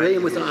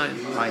 Reim with an ayin.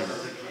 Ayin.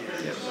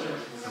 Yeah.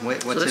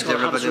 What's the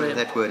derivative of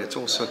that word? It's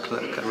also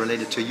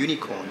related to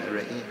unicorn.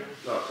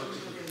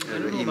 I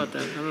don't know about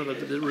that.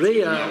 The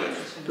Reya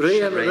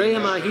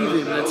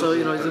Mahivim. That's all.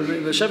 In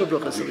the Sheva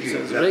Bruchas it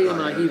says Reya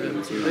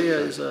Mahivim. So Reya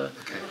is a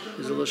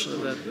lotion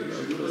of that.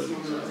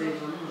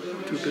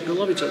 Two people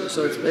love each other.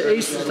 So it's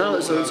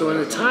so in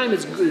the time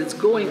it's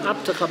going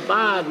up to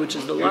Chabad, which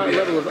is the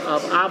level of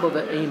Abba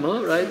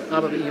Ve'ema, right?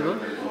 Abba Ve'ema.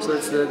 So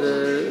it's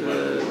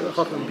the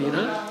Chochmah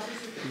Bina.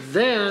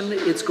 Then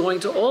it's going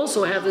to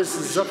also have this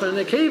Zochar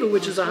Nekeva,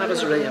 which is a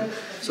Havas Reim.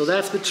 So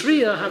that's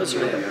Betriya Havas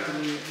Reim.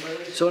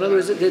 So in other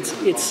words,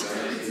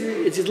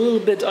 it's a little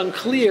bit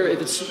unclear if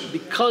it's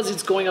because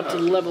it's going up to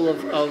the level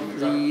of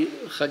the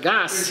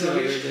Chagas,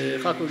 the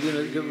Chochmah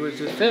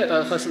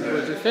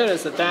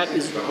Tiferes,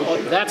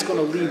 that's going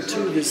to lead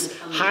to this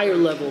higher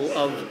level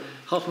of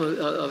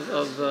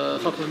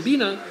Chochmah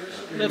Bina.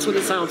 That's what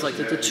it sounds like.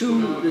 That the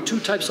two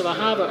types of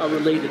Ahava are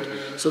related.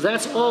 So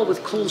that's all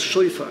with Kol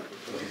Shofar.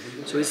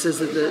 So he says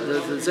that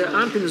the Zer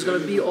Anpin is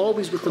going to be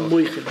always with the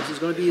Moichin. This is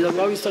going to be, I've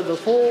always said the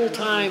whole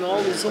time,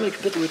 so many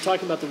kapitals we're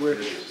talking about that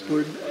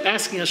we're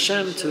asking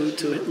Hashem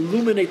to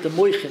illuminate the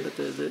Moichin, that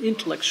the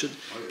intellect should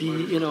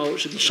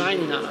be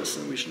shining on us,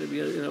 and we should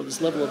be this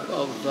level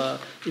of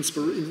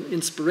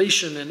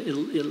inspiration and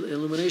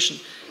illumination.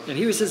 And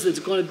here he says that it's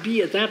going to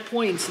be at that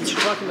point, since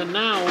you're talking about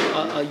now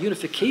a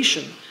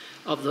unification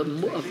of the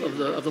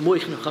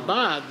Moichin of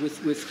Chabad with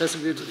Chesed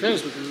Gvir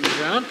Tiferes, with the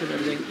Zeranpin and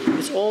everything,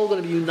 it's all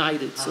going to be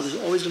united. So there's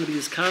always going to be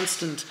this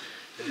constant,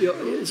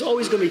 it's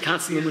always going to be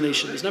constant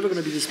illumination. There's never going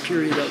to be this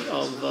period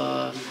of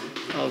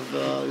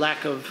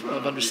lack of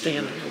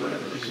understanding or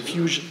whatever,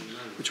 confusion,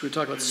 which we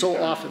talk about so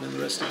often in the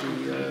rest of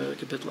the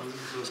Kapitla.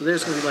 So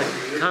there's going to be like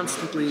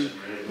constantly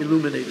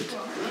illuminated.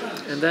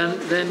 And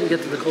then you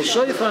get to the Kol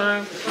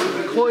Shofar.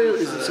 The Koil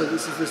is, so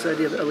this is this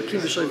idea of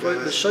Elokim, the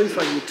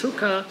Shofar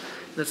Yituka.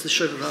 That's the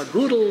Shofar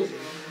HaGudel,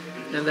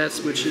 and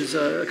which is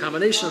a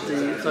combination of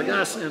the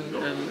Chagas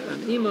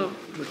and Ima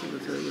with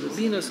the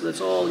Bina, so that's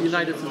all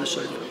united in the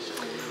Shofar.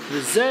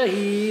 The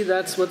Zehi,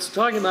 that's what's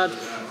talking about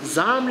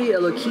Zamri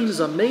Elokim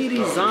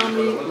Zameri,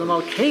 Zamri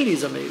Lamalkeni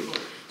Zameri.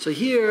 So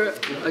here,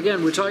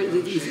 again, we're talking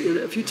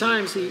a few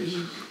times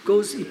he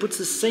puts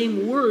the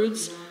same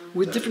words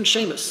with different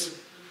shemas.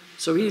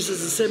 So he says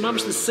the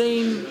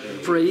same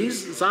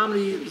phrase,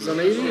 Zamri,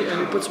 Zameri, and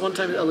he puts one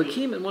time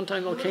Elokim and one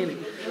time Malkeni.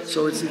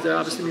 So they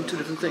obviously mean 2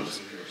 different things.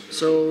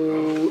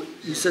 So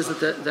he says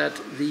that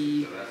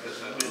the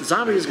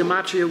Zamri is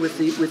gematria with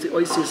the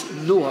oasis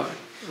Noar,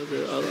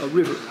 a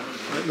river.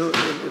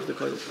 If the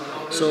koil.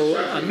 So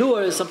a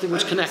nuar is something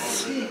which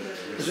connects.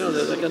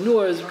 Like a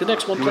nuar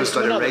connects one place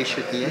to another.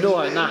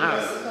 Nuar,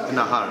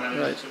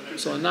 nahar. Right.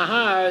 So a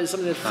nahar is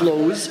something that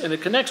flows and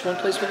it connects one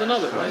place with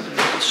another. Right.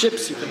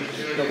 Ships,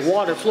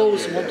 water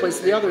flows from one place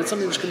to the other. It's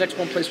something which connects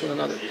one place with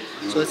another.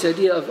 So that's the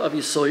idea of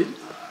yisoid.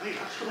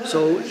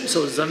 So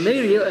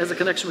Zameri has a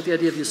connection with the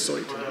idea of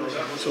yisoid.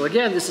 So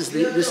again, this is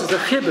the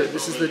chibur.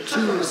 This is the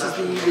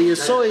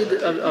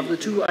yisoid of the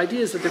two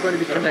ideas that they're going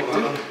to be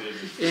connected.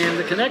 And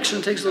the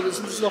connection takes this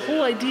is the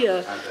whole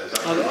idea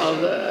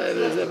of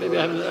maybe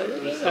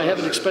I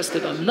haven't expressed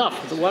it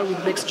enough. Why do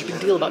we make such a big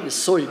deal about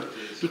yisoid?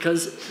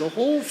 Because the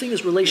whole thing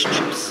is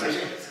relationships.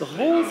 The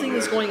whole thing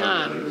is going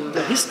on.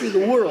 The history of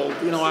the world,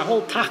 our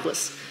whole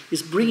tachlis,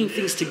 is bringing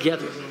things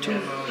together, two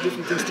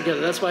different things together.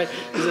 That's why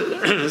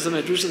there's a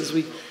medrash this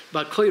week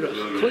about koirach.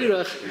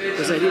 Koirach,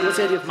 what's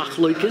the idea of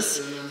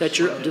machloikis? That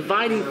you're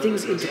dividing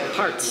things into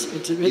parts,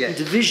 into making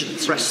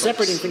divisions, you're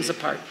separating things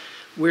apart.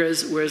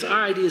 Whereas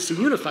our idea is to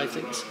unify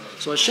things.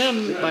 So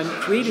Hashem, by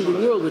creating the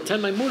world with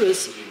 10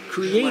 Maimuras,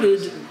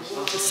 created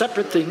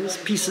separate things,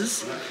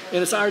 pieces,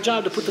 and it's our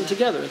job to put them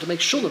together and to make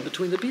shulam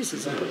between the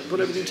pieces and put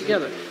everything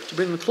together, to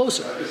bring them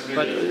closer.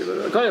 But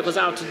Koyach was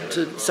out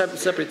to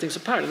separate things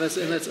apart, and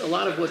that's a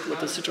lot of what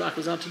the Sitrach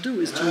was out to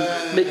do, is to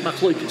make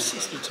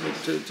machloikis,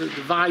 to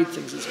divide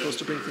things as opposed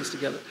to bring things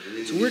together.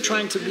 So we're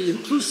trying to be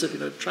inclusive,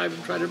 try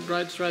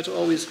to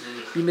always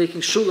be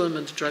making shulam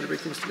and to try to bring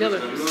things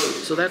together.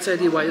 So that's the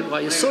idea why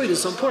Yisoid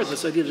is so important.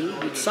 That's the idea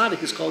that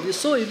tzaddik is called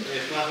Yisoid.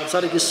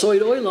 Tzaddik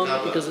Yisoid Oilam,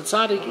 because the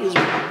tzaddik is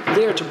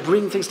there to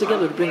bring things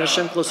together, to bring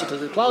Hashem closer to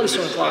the Klal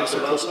Yisrael and Klal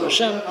Yisrael closer to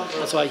Hashem.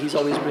 That's why he's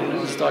always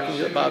he's talking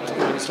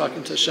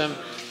to Hashem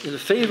in the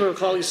favor of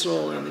Klal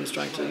Yisrael, and he's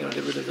trying to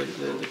get rid of the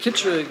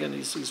kitrig, and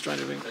he's trying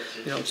to bring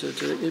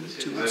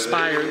to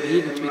inspire the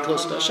Yidden to be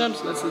closer to Hashem.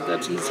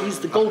 So he's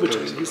the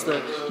go-between. He's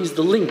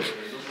the link.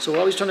 So we're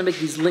always trying to make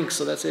these links.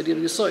 So that's the idea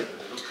of Yisoid.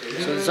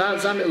 So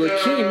Zam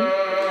Elokim.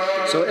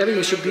 So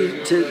everything should be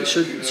the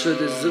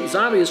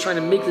Zami is trying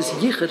to make this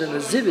yichud and the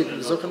zivik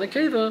and the zoch and the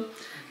keva,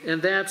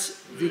 and that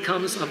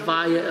becomes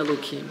Havaya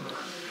Elokim.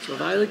 So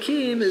Havaya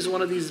Elokim is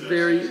one of these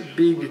very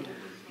big,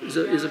 is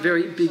a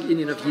very big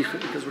Indian of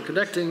yichud, because we're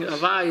connecting.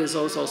 Havaya is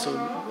also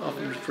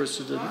often refers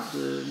to the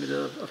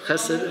midah of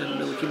chesed, and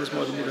Elokim is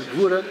more the midah of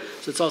gvura.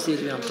 So it's also the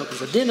idea of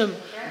Tokas Adinim,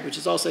 which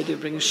is also the idea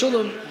of bringing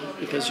shulam,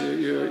 because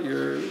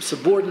you're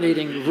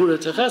subordinating gvura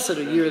to chesed,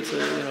 or yira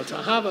to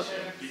ahava.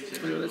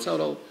 That's how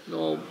it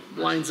all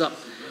lines up.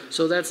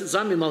 So that's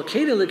Zami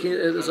Malkeda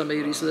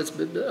Zameri. So that's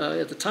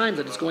at the time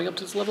that it's going up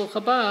to this level of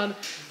Chabad,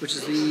 which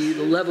is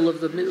the level of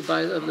the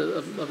Beis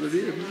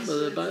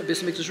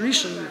Hamikdash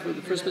Rishon,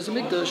 the first Beis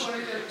Hamikdash.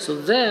 So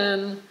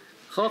then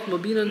Chachma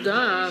Bina and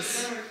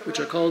Das, which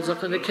are called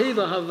Zachan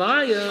Nekeva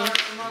Havaya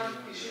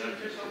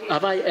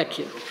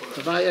Ekya.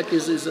 Havaya Ekya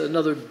is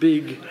another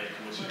big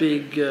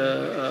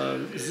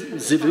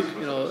zivig,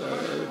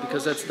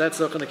 because that's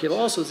Zachan Nekeva.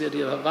 Also, is the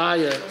idea of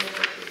Havaya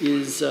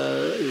is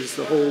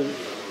the whole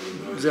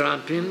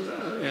Zeranpin,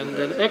 and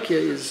then Ekya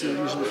is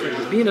usually referred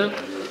to Bina.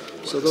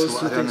 So those two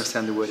things. I don't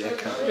understand the word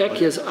Ekya.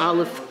 Ekya is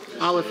Aleph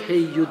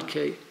Hey Yud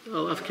K,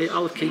 Aleph K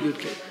Yud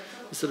K.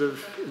 Instead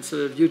of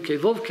Yud K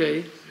Vov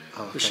K,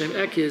 the Shem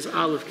Ekya is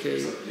Aleph K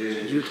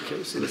Yud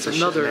K. So that's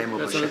another.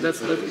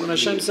 That's when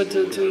Hashem said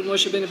to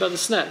Moshe Rabbeinu about the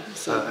sneh.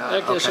 So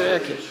Ekya Asher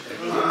Ekya.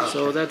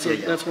 So that's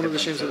one of the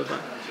shames of the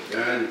Bible.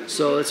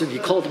 So that's what he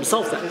called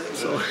himself that.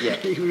 So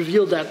he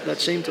revealed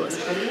that shame to us.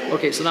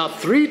 Okay, so now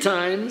 3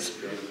 times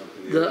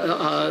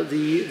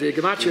the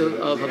gematria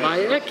of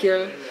Havaya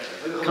Ekya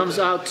comes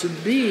out to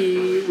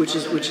be, which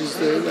is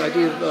the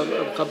idea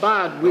of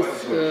Chabad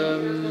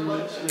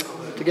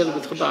together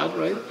with Chabad,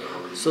 right?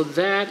 So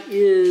that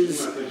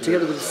is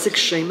together with the 6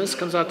 shemas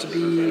comes out to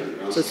be,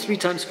 so it's 3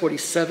 times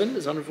 47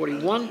 is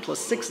 141 plus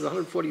 6 is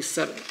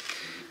 147.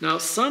 Now,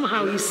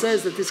 somehow he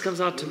says that this comes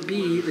out to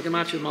be the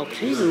gematria of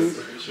Malkeinu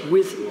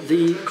with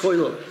the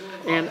koilo.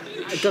 And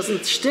it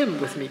doesn't stim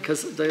with me,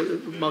 because the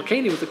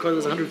Malkeinu with the koilo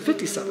is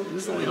 157.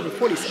 This is only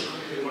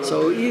 147.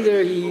 So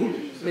either he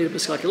made a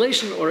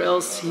miscalculation, or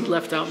else he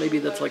left out, maybe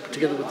that's like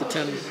together with the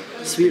 10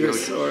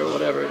 spheres or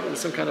whatever. There's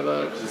some kind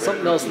of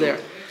something else there.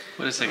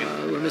 Wait a second.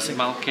 We're missing.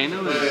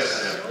 Malkeinu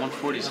is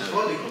 147.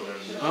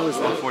 How is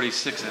that?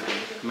 146, I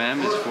think.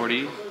 Mem is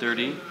 40,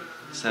 30.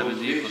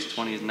 70 plus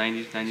 20 is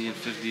 90, 90 and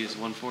 50 is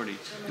 140.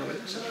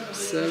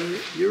 So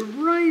you're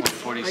right.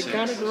 146. I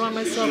got it wrong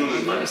myself.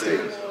 My mistake.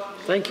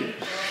 Thank you.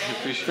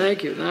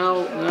 Thank you.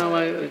 Now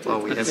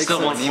it's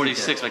still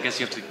 146. I guess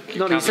you have to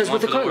count he says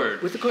with the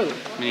word. With the koilo.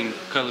 Meaning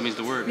koilo means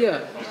the word.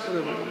 Yeah.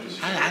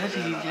 How did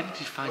you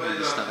find all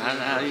this stuff?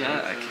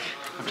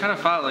 I'm trying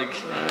to follow,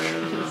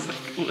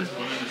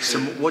 So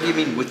what do you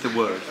mean with the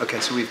word? Okay,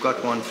 so we've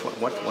got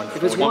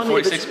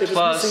 146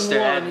 plus to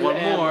add one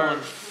more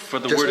for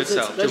the word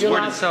itself. The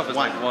word itself is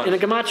like 1. In a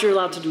gematria, you're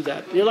allowed to do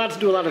that. You're allowed to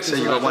do a lot of things.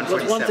 So you got 147.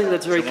 That's one thing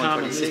that's very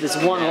common. Is this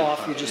one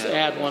off, you just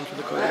add one for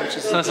the koilo.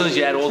 Sometimes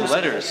you add all the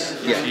letters.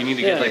 Yeah. You need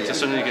to get to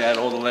something you can add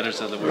all the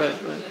letters of the word.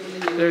 Right.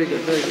 Very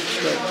good. Right.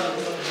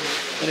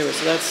 Anyway,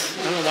 so that's,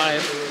 I don't know why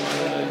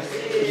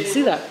didn't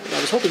see that.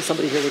 I was hoping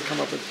somebody here would come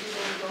up with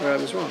where I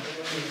was wrong.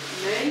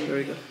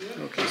 Very good.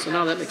 Okay, so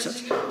now that makes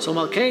sense. So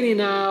Malkani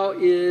now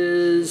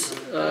is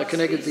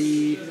connected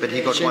the. But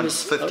he got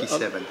Seamus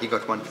 157. He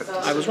got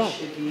 157. I was wrong.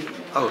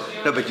 Oh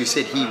no, but you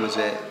said he was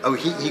a. Oh,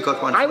 he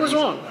got 147. I was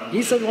wrong.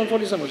 He said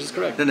 147, which is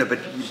correct. No, but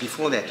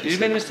before that You said,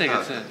 made a mistake.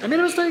 Oh. It's I made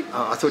a mistake.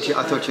 Oh, I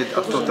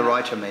thought the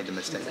writer made the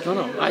mistake.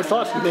 No. I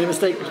thought he made a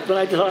mistake, but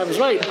I thought I was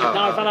right.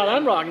 Now I found out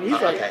I'm wrong, and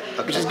he's right,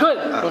 which is good.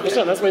 Baruch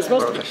Hashem, that's what it's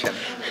supposed to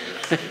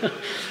be.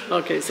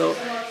 Okay, so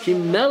Ki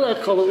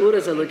melech kol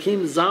ha'uretz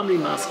elokim zamri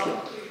maskil.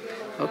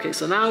 Okay,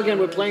 so now again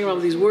we're playing around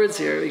with these words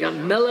here. We got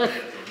melech,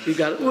 we've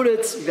got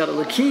uretz, we've got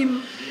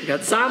elokim, we got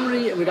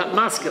zamri, and we got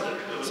maskil.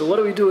 So what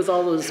do we do with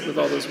all those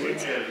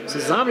words? So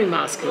zamri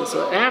maskil.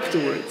 So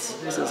afterwards,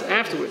 it says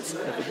afterwards,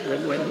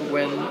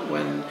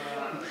 when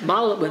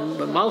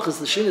Malchus,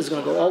 the Shin, is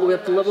going to go all the way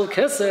up to the level of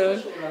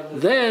Keser,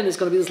 then it's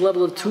going to be this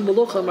level of two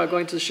Meluchim are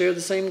going to share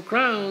the same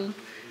crown,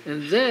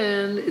 and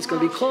then it's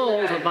going to be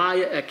called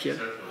Havaya Ekya.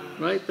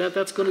 Right?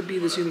 That's going to be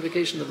this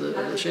unification of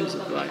the Shems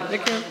of Havaya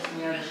Ekya.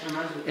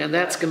 And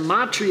that's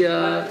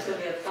Gematria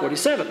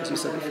 47, as we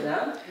said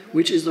before,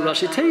 which is the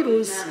Rashi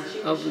Tables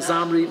of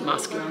Zamri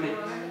Maskil.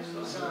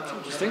 That's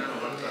interesting.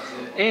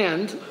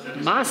 And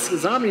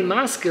Zamri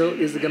Maskil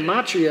is the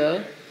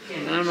Gematria.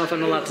 And I don't know if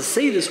I'm allowed to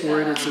say this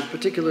word. It's a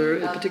particular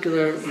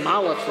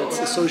malach that's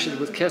associated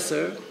with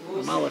Keser,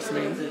 the malach's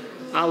name.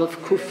 Aleph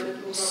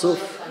Kuf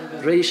Suf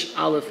Reish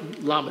Aleph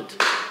Lamed.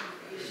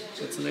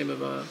 That's the name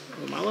of a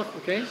malach,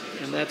 okay?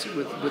 And that's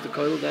with the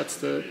koil. That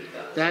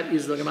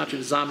is the gematria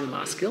of Zamri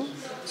Maskil.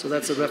 So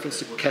that's a reference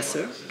to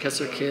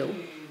Keser Kale.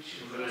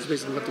 That's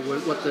basically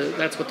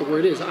that's what the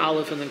word is.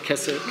 Aleph and then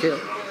Keser Kale.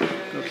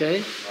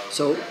 Okay.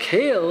 So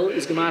Kale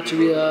is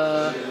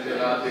gematria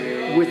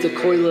with the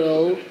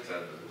koil.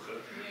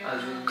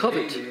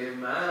 Covered,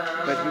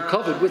 right?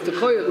 Covered with the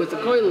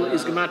koil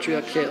is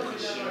gematria Kale,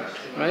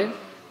 right?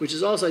 Which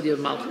is also the idea of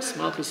Malchus.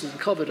 Malchus and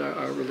covered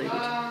are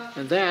related,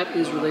 and that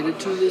is related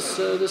to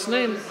this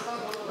name,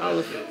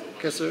 Aleph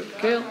Keser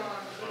Kale.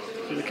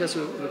 So the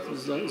Keser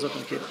with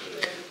Zot Kale.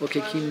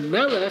 Okay, Ki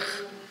Melech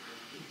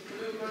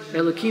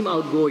Elokim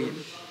al Goyim.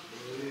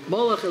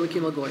 Molech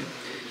Elokim al Goyim.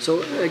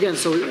 So again,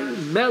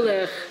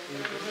 Melech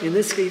in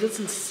this case, he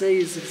doesn't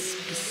say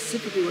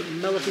specifically what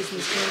Melech is in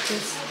this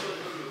context.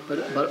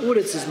 But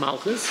Uretz is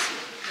Malchus.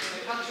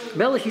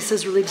 Melech, he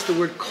says, relates to the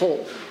word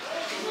Kol.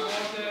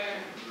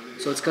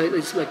 So it's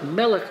like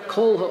Melech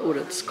Kol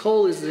HaUretz.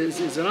 Kol is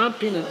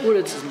Anpin and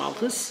Uretz is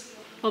Malchus.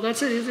 Oh,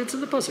 that's it. It's in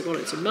the pasuk. All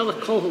right. So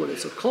Melech Kol HaUretz.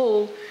 So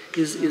Kol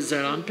is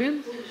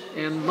Zeranpin,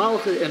 and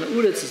Malchus and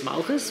Uretz is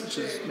Malchus, which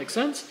makes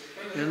sense.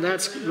 And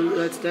that's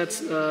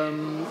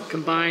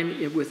combined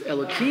with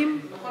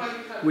Elokim,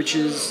 which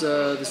is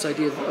this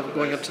idea of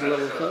going up to the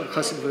level of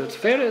Chassid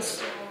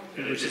V'Tiferes,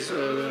 which is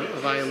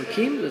Havaya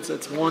Elokim.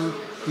 That's one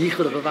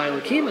yichud of Havaya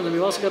Elokim, and then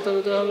we've also got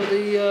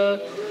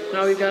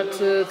now we got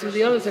through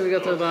the other thing we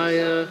got the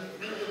Havaya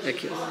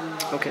Ekya.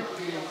 Okay,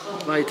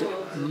 right.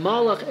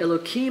 Malach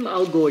Elokim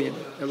al Goyim,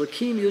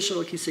 Elokim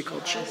Yushal Kisei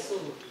Kolche.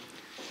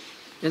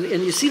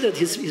 And you see that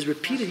his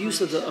repeated use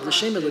of the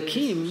Shem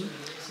Elokim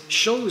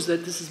shows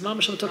that this is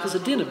Mamash Hamatakas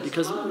of Dinim,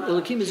 because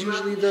Elokim is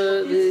usually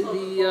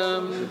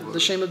the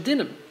Shem of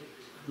Dinim.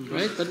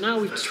 Right, but now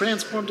we've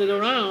transformed it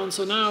around,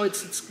 so now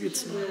it's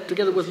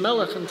together with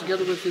Melech and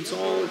together with it's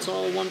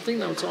all one thing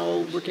now. It's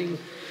all working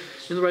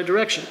in the right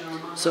direction.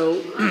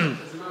 So,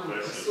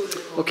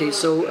 okay,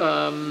 so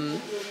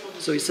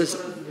he says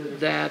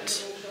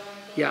that,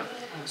 yeah.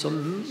 So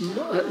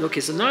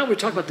okay, so now we're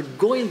talking about the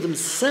Goyim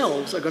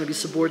themselves are going to be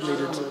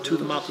subordinated to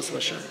the Malchus of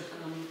Hashem.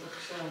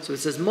 So it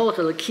says Molech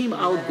Elokim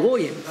al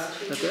Goyim,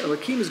 that the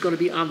Elokim is going to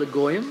be on the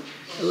Goyim.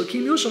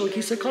 Elokim Yoshal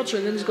Kisei Kolche,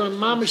 and then he's going to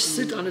mamish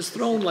sit on his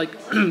throne like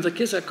the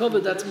Kisei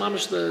Kovet. That's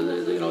mamish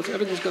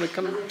everything's going to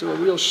come to a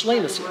real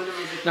shleimus here.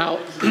 Now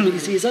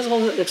he says a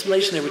whole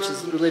explanation here, which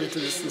is related to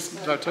this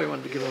Torah I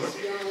wanted to give over.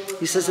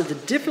 He says that the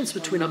difference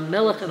between a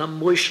melech and a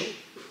moishel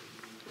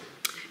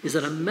is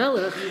that a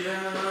melech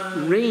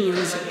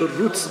reigns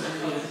berutzen.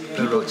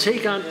 People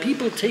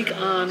take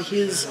on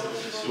his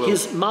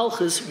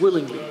malchus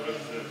willingly.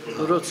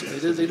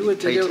 They do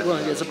it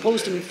as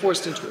opposed to being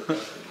forced into it.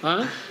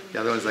 Huh? The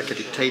other one's like a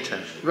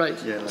dictator. Right.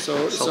 Yeah, like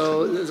so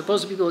as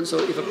opposed to people. So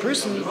if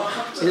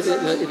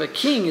if a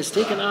king is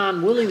taken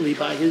on willingly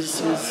by his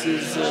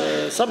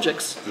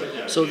subjects,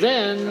 so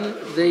then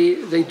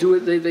they do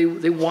it.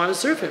 They want to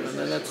serve him, and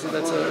then that's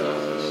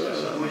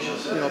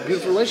a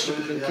beautiful relationship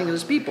between the king and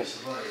his people.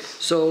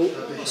 So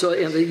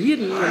and the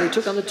Yidden, when they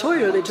took on the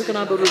Torah, they took it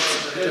on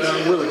berutz, took it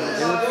on willingly.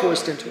 They weren't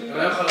forced into it.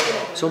 Right?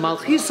 So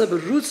malchisa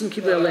berutz and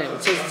kibbutz aleim.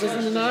 It says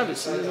in the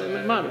Narvis,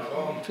 in Mariv,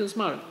 it feels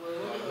Mariv.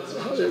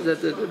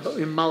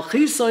 In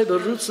malchisai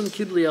berutzen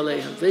kibli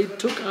aleim, they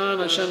took on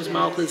Hashem's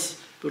malchus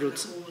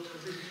berutzen.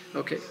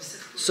 Okay,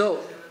 so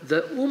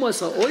the umas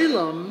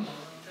ha'olam,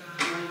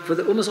 for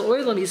the umas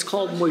ha'olam, he's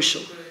called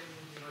moishel,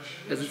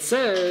 as it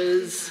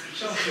says,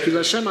 ki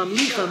Hashem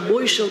amlicha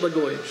moishel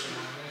bagoyim.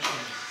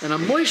 And a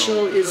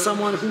moishel is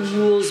someone who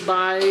rules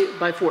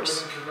by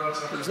force.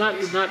 It's not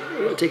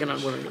taken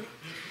on willingly.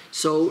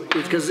 So,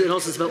 because it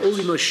also says about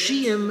Oli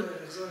Moshiach,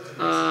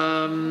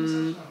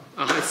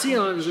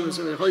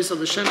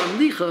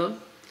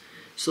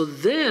 so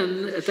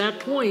then, at that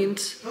point,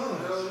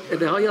 so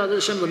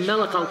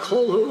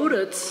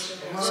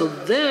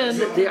then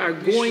they are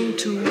going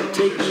to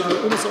take, the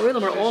Umas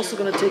Oilam are also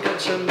going to take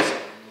Hashem's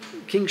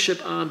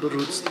kingship on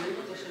Berutz.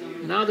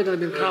 Now they're going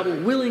to be Kabul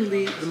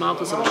willingly the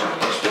Malchus of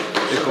Hashem.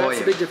 That's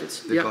the big difference.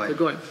 The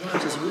Goyim.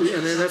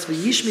 And then that's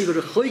V'yishmi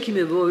v'rechoikim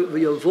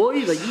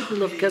v'yovoi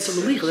v'yitnulav kesem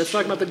melicha. Let's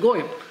talk about the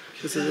Goyim.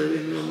 This is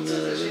in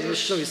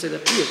Rosh Hashanah we say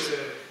that piyut.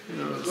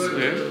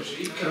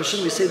 Rosh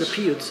Hashanah we say the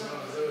piyut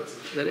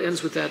that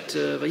ends with that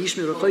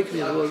V'yishmi v'rechoikim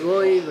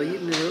v'yovoi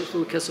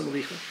v'yitnulav kesem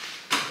melicha.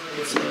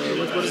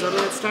 What is that?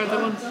 Let's start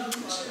that one.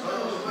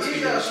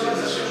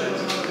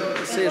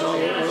 Say it all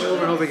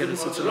over and over again.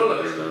 It's an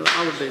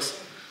olive base.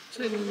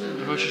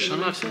 Rosh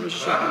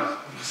Hashanah.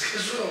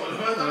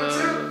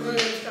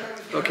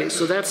 Okay,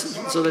 so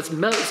that's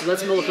melech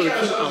for the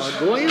king al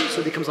Goyim. So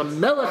it becomes a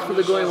melech for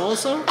the Goyim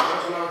also.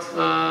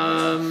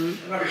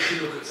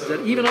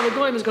 That even on the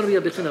Goyim is going to be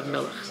a bit of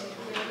melech.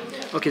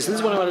 Okay, so this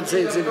is what I wanted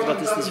to say about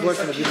this word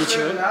from the Yiddish.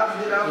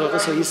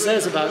 So he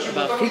says about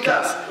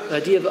Chikas, the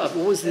idea of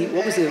what was the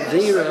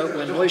Aveira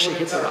when Moshe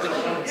hit the rock.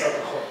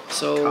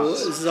 So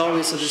this is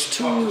always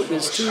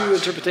there's two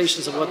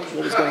interpretations of what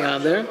was going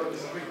on there.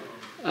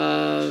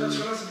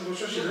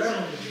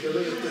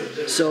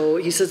 So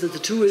he says that the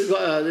two,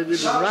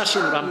 Rashi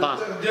and the Ramban.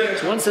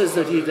 So one says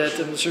that I'm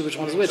not sure which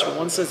one is which, but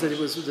one says that the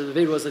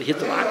Aveira was that he hit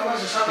the rock,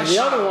 and the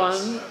other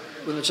one,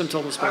 when the Hashem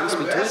told him to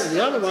speak to it, and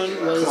the other one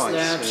was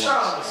that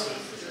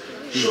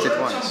he did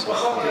once.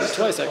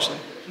 Twice actually.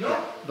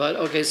 But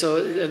okay, so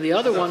and the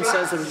other one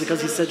says that it was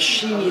because he said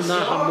Shini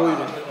na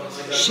hamoidim.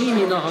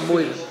 Shini na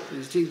hamoidim.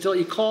 He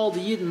called the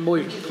Yidden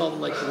moidim. He called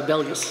them like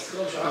rebellious.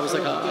 That was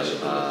like a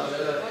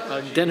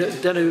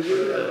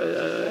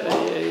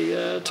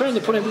turn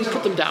to put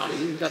them down.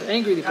 He got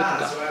angry and he put them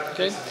down.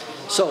 Okay,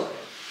 so.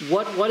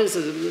 What is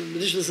it?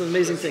 This is an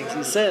amazing thing.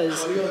 He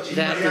says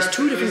that there's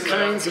two different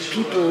kinds of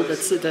people that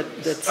say to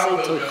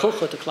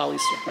Chocha to Klal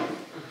Yisrael,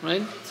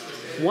 right?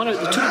 One of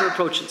the two different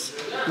approaches.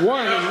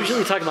 One, and usually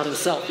we talk about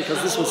himself because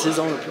this was his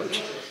own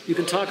approach. You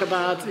can talk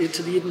about to the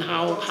Yidden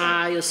how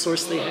high a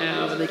source they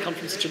have, and they come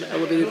from such an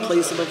elevated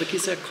place above the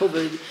Kisei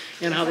HaKoved,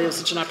 and how they have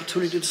such an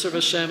opportunity to serve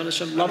Hashem, and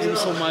Hashem loves them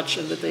so much,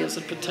 and that they have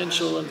such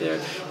potential, and they're,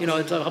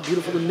 how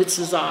beautiful the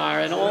mitzvahs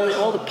are, and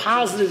all the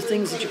positive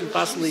things that you can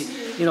possibly,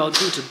 do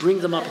to bring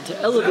them up and to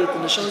elevate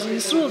them. Hashem is in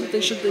Yisrael, that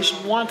they should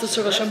want to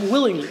serve Hashem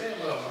willingly,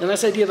 and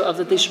that's the idea of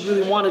that they should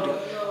really want to do.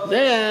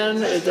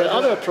 Then the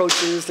other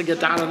approach is to get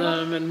down on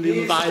them and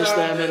bias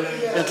them and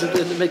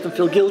to make them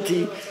feel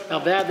guilty how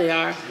bad they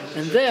are,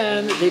 and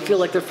then they feel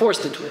like they're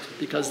forced into it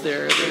because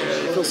they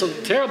feel so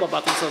terrible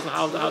about themselves and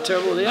how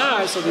terrible they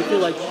are. So they feel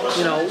like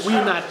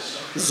we're not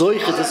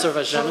zoiche to serve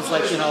Hashem. It's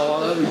like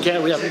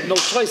we have no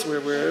choice.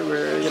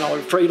 We're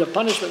afraid of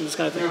punishment and this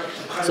kind of thing.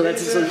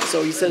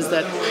 So he says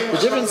that the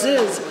difference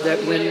is that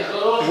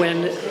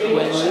when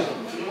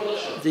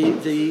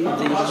the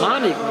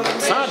manik,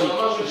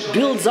 tzaddik,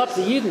 builds up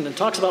the Yidden and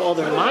talks about all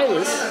their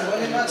milas,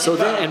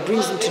 and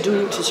brings them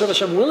to serve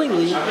Hashem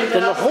willingly,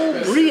 then the whole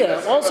Bria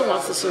also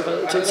wants to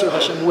serve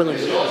Hashem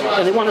willingly,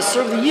 and they want to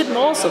serve the Yidden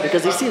also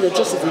because they see that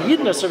just as the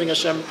Yidden are serving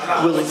Hashem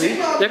willingly,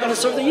 they're going to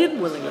serve the Yidden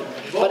willingly.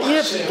 But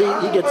if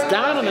he gets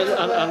down on the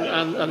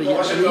Yidden, and the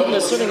Yidden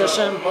are serving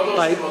Hashem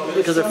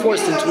because they're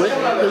forced into it,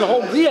 then the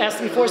whole Bria has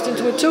to be forced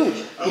into it too,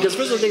 because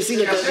first of all they see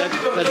that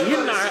the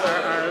Yidden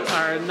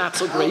are not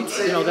so great,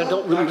 that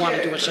don't really want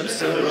to do Hashem's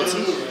service,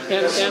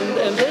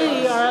 and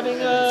they are having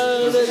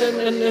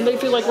and they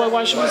feel like, well,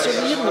 why should we serve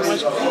the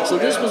Yidden? So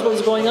this was what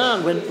was going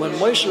on when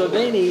Moshe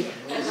Rabbeinu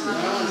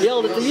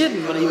yelled at the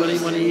Yidden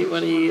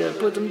when he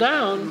put them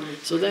down.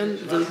 So then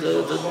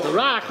the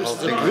rock, which is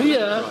the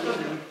Bria,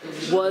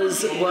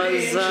 was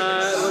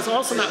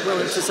also not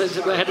willing to say it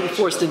had to be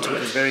forced into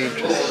it. Very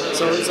interesting.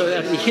 So it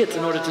had to be hit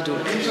in order to do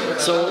it.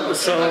 So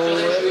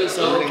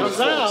it comes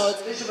out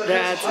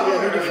that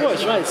you need to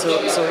force, right?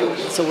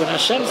 So when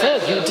Hashem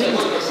said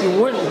you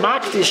weren't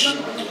makdish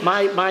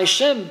my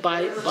Hashem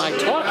by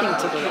talking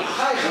to the rock,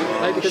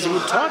 right? Because if you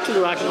talked to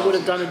the rock and you would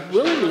have done it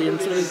willingly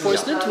instead of being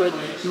forced into it,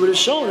 you would have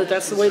shown that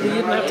that's the way the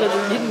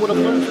Yidden would have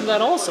learned from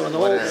that also, and the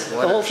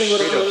whole thing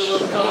would have come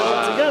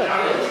together.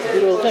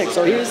 Beautiful thing.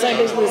 So he was saying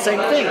basically the same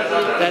thing,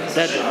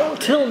 that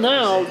till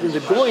now the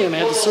Goyim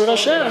had to serve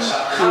Hashem,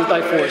 it was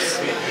by force,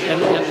 and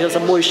there's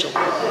a moishel.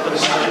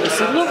 But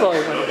when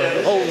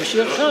the whole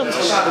Moshiach comes,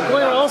 the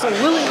Goyim are also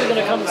willingly going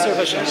to come and serve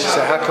Hashem.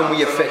 So how can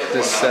we affect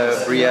this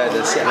Bria,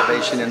 this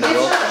elevation in the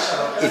world?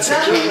 It's a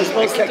king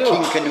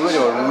can do it,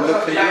 or a ruler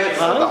can do it,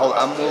 or the whole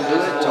Am will do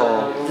it,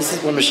 or... This is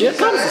when Moshiach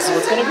comes, this is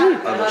what's going to be.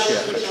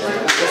 Moshiach, okay.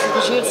 This is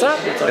Moshiach's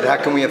happening. But how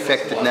can we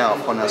affect it now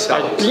upon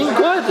ourselves? By being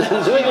good,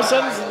 doing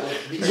Hashem's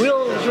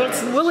will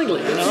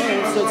willingly,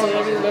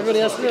 everybody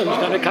has to do it. We're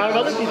trying to carve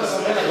other people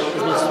as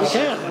much as we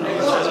can.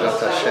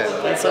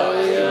 That's how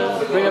we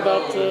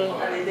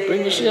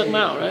bring Mashiach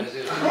now, right?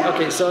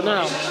 Okay, so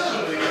now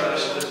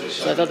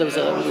So I thought that was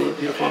a really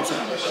beautiful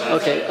insight.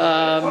 Okay.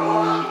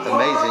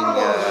 Amazing.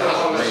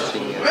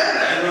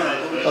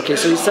 Okay,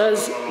 so he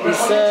says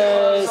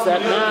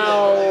that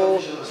now,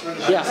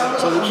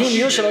 so the king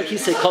Yushalak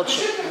Kisei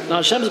Kodsha. Now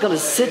Hashem is going to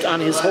sit on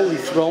his holy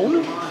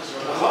throne,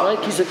 right?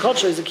 Kisei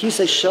Kodsha is a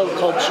Kisei Shel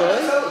Kodsha,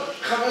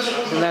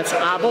 and that's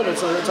Abba.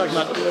 That's what we're talking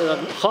about.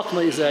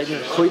 Chokhmah is a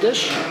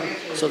Kodesh,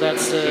 so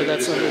that's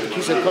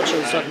Kisei Kodsha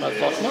is talking about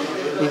Chokhmah.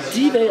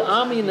 Dive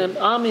Amin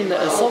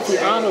Esalti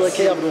An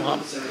Elokei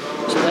Avraham.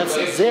 So that's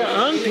Zer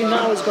Anpin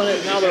now is going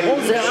to, now the whole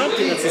Zer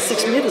Anpin, that's the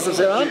 6 meters of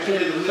Zer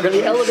Anpin, are going to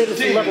be elevated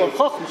to the level of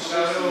Chokhmah.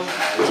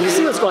 So you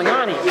see what's going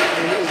on here.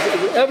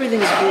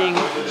 Everything is being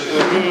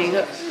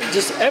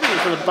just everything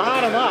from the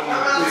bottom up.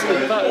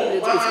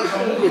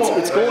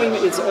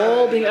 It's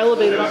all being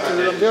elevated up to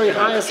the very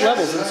highest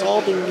levels, and it's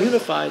all being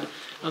unified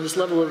on this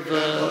level of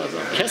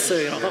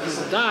Keser,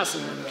 Chokhmah Das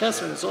and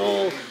Keser, and it's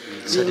all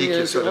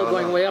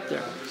going way up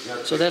there.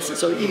 So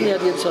even the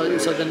idea.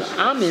 So then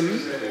Amim,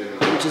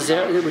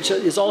 which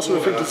is also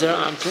referred to Zer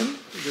Anpin,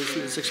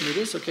 the 6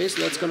 meters. Okay,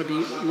 so that's going to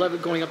be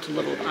going up to the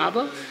level of Abba,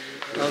 of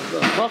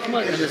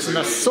Chokhmah, and it's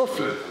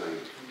Nasofi,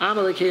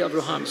 Amalekei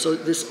Abraham. So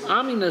this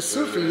Ami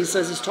Nasufi, he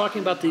says, is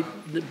talking about the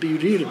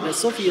Biririm.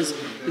 Nasufi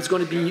is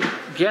going to be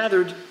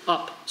gathered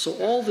up. So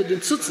all the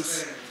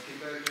Nitzutzis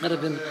that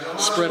have been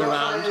spread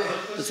around,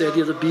 that's the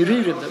idea of the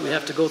Biririm, that we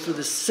have to go through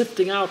this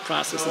sifting out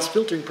process, this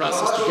filtering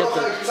process to get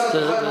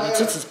the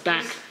Nitzutzis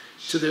back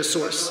to their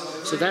source.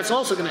 So that's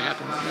also going to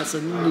happen. That's a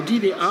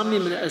Nedive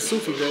Amim and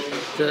Asufi.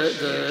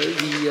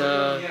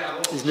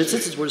 These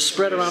Nitzitzis were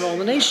spread around all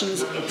the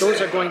nations. Those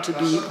are going to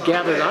be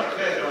gathered up.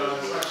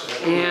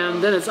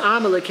 And then it's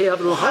Am Elokei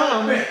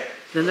Avraham.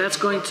 Then that's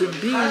going to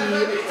be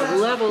a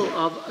level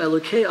of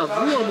Elokei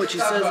Avraham, which he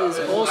says is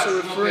also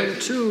referring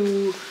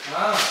to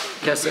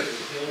Keser.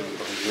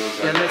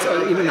 And that's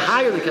even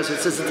higher than Keser.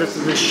 It says that the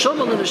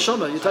Neshama and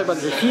Neshama. You talk about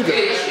the Yechida.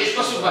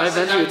 Right,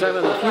 Benji? You talk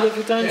about the Yechida a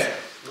few times.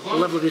 The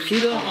level of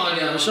Yechida,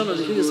 Neshama,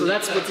 Yechida. So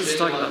that's what this is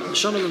talking about.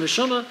 Neshama and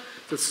Neshama,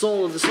 the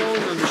soul of the soul,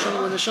 and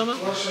Neshama and Neshama.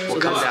 So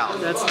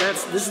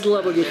that's this is the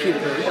level of Yechida,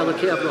 the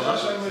Elokei Avraham.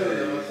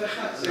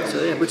 So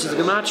which is the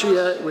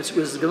gematria, which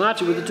was the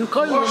gematria with the 2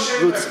 kolim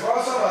roots.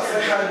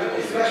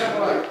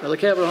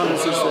 Elokei Avraham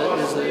is the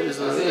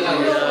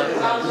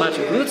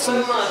gematria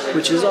Rutzen,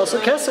 which is also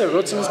Keser.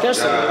 Rutzen is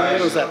Keser. Everyone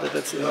knows that.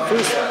 That's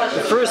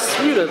the first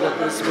sphera that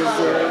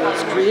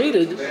was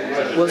created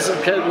was the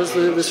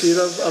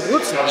sphera of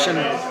Rutzen. Hashem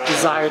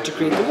desired to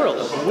create the world.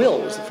 The will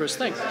was the first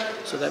thing.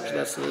 So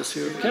that's the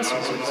sphere of Keser.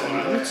 So it's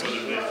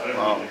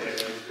Wow.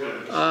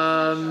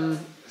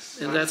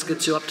 And that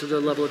gets you up to the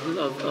level of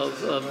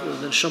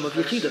the Neshama of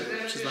Yechida,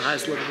 which is the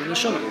highest level of the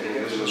Neshama.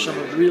 The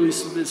Neshama really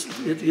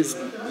is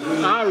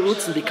our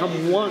Rutzen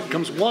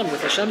becomes one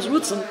with Hashem's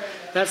Rutzen.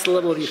 That's the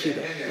level of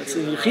Yechida.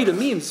 Yechida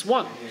means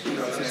one.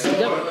 It's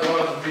together.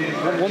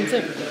 One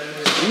thing.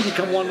 We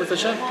become one with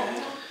Hashem.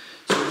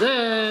 So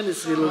then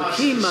it's the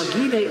Elohim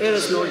Magine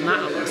Eretz Lo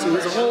Na'ala. So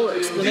there's a whole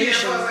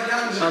explanation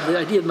of the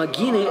idea of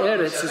Magine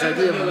Eretz, this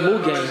idea of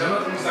Mugain.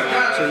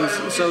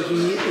 So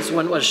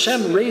when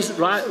Hashem raises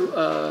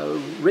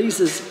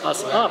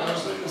us up,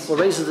 or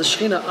raises the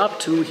Shekhinah up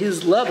to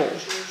his level.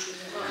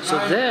 So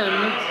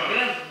then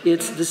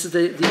it says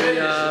in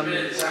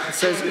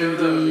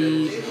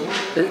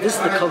this is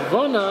the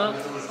kavana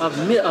of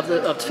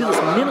Tefillas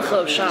Mincha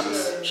of Shabbos.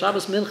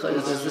 Shabbos Mincha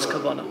is this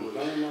kavana.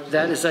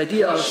 That is the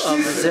idea of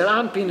the Zer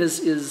Anpin is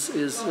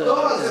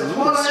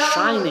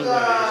shining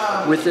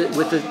with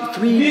the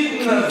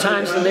three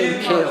times the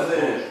name Kel,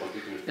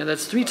 and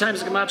that's 3 times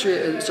the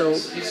gematria. So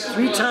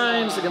 3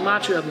 times the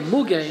gematria of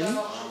Mugain,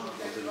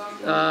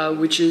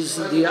 which is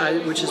the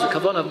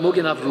kavana of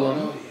Mugain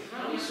Avruam,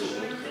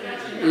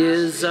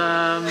 is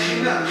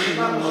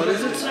what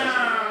is it?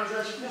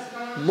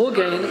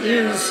 Mugain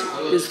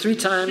is 3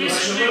 times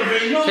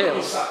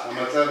Kel.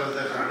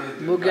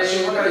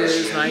 Mugain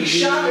is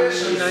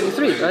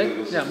 93, right?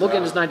 Yeah,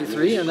 Mugain is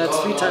 93, and that's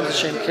 3 times the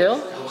Shem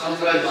Kel.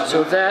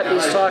 So that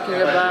is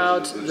talking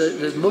about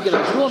the Mugain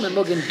Avruam and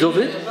Mugain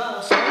David.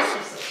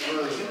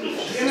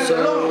 So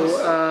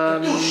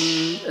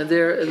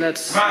and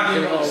that's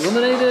getting all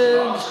illuminated.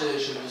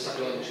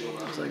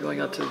 So going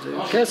up to the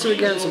Keser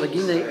again. So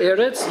Magine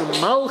Eretz, the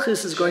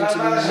Malchus is going to be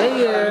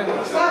Meir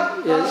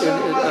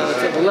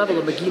at the level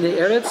of Magine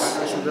Eretz,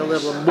 so the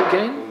level of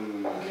Mugain,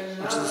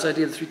 which is this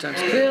idea of 3 times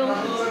Kel.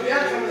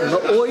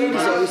 Ma'oid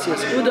is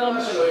Oisias Udam,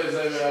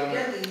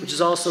 which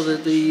is also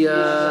the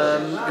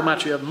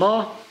gematria of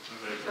Ma,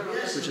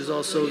 which is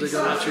also the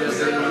gematria of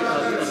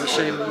the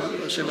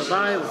Shem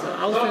Abai with the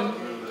Alpin.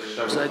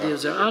 There's the idea of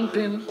Zer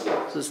Anpin.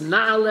 So it's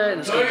Na'ale,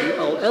 and it's going to be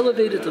all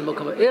elevated to the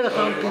Mokama Erech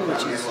Anpin,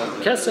 which is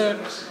Keser.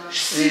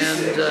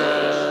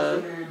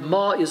 And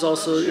Ma is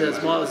also,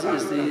 Ma is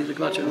the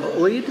gematria of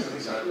Ma'oid.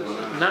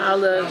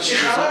 Na'ale, Zer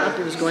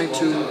Anpin is going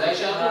to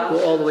go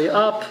all the way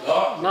up.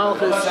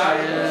 Malchus,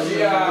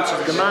 which is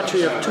the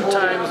gematria of 2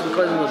 times, we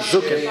call it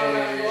Zukin.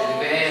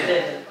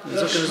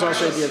 Zukin is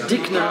also the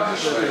dikna,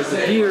 the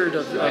beard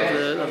of the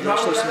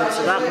Shloshim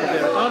Tzedakah of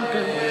Erev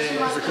Anpin.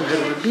 It's the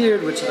compared to the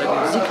beard, which is like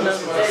the zikna.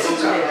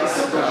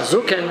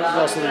 Zukin,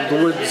 also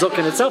the word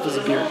Zukin itself is a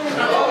beard.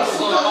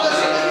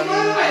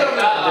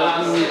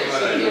 They'll be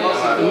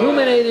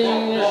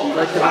illuminating,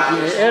 like the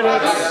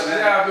Eretz,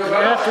 and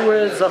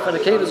afterwards, Zachan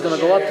Akev is going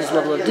to go up this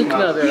level of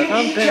dikna of Erev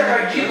Anpin,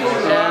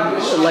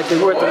 and like they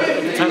were at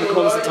the time of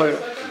Kolos the Torah.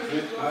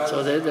 So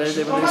when they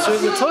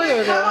serve the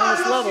Torah, they're on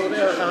this level of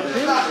Erev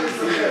Anpin,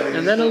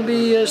 and then it'll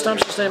be Shtam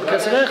Shtem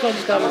Ketzerecha,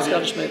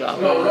 Skam Shmeid Am.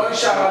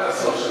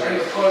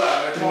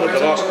 The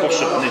last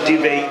portion,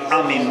 Nedivei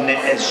Amim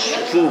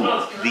Ne'esfu,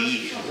 the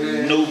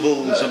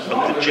nobles of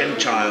the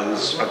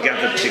Gentiles are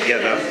gathered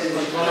together.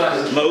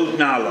 Ma'od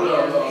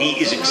Nala, he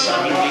is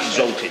exceedingly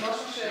exalted.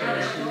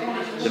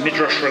 The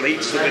Midrash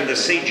relates that when the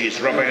sages,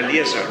 Rabbi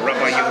Eliezer,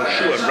 Rabbi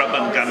Yehoshua, and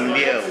Rabban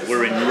Gamliel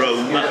were in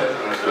Rome,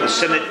 the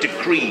Senate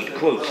decreed,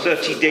 quote,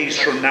 30 days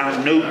from now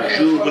no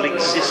Jew will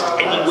exist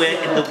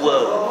anywhere in the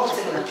world.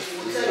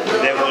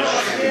 There was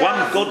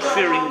one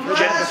God-fearing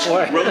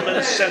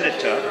Roman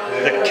senator,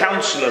 the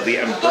counselor of the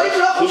emperor,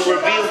 who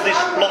revealed this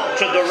plot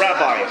to the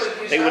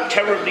rabbis. They were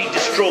terribly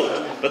distraught,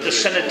 but the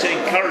senator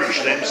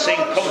encouraged them,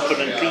 saying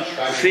confidently,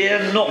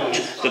 "Fear not,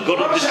 the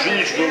God of the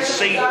Jews will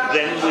save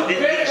them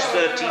within these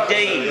 30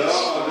 days."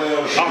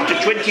 After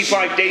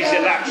 25 days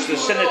elapsed, the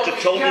senator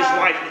told his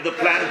wife of the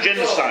planned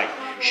genocide.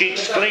 She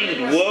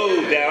exclaimed, "Woe,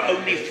 there are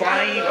only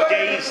 5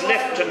 days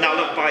left to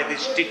nullify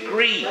this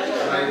decree."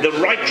 The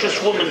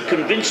righteous woman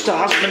convinced her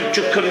husband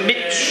to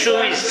commit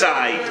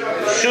suicide,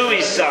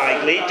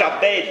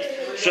 le'tabed,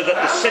 so that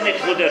the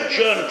Senate would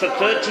adjourn for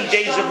 30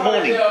 days of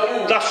mourning.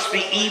 Thus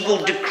the evil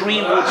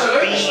decree would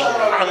be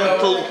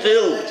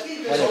unfulfilled.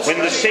 When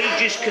the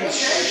sages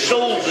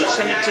consoled the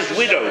senator's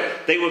widow,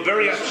 they were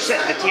very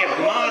upset that he had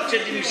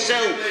martyred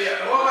himself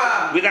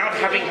without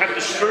having had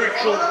the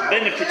spiritual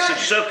benefits of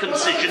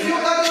circumcision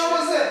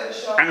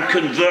and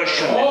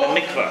conversion in the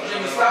mikvah.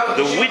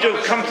 The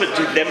widow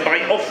comforted them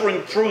by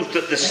offering proof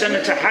that the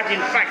senator had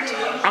in fact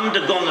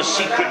undergone a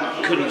secret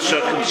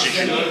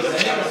circumcision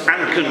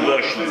and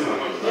conversion.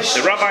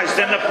 The rabbis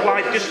then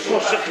applied this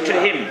posuk to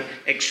him,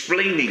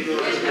 explaining,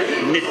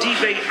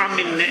 "Netivei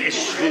Amim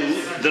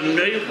Ne'esvu,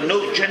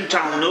 the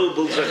Gentile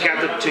nobles are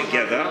gathered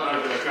together,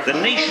 the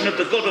nation of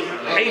the God of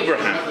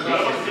Abraham,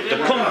 the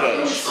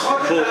converts,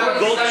 for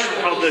gods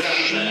are the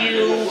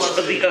shields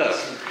of the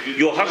earth.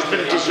 Your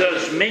husband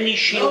deserves many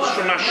shields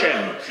from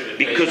Hashem,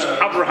 because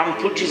Abraham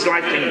put his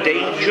life in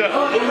danger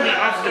only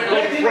after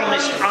God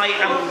promised, 'I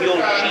am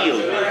your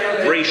shield.'"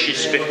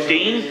 Bereshis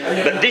 15.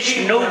 But this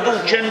noble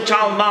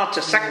Gentile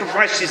martyr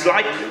sacrificed his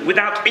life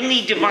without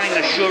any divine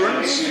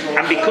assurance,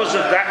 and because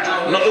of that,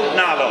 Ma'od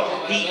Nala,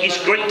 he is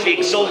greatly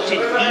exalted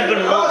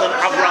even more than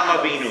Abraham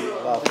Avinu.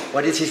 Wow.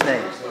 What is his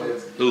name?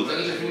 Who?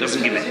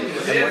 Doesn't give it.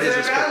 And what is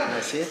his book? Can I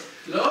see it?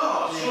 So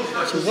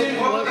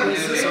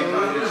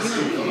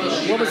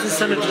what was the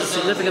senator's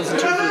significance in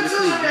terms of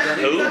the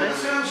decree?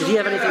 Did he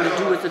have anything to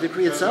do with the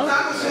decree itself?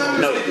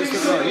 No. He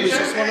was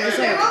just one of the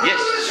senators.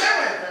 Yes.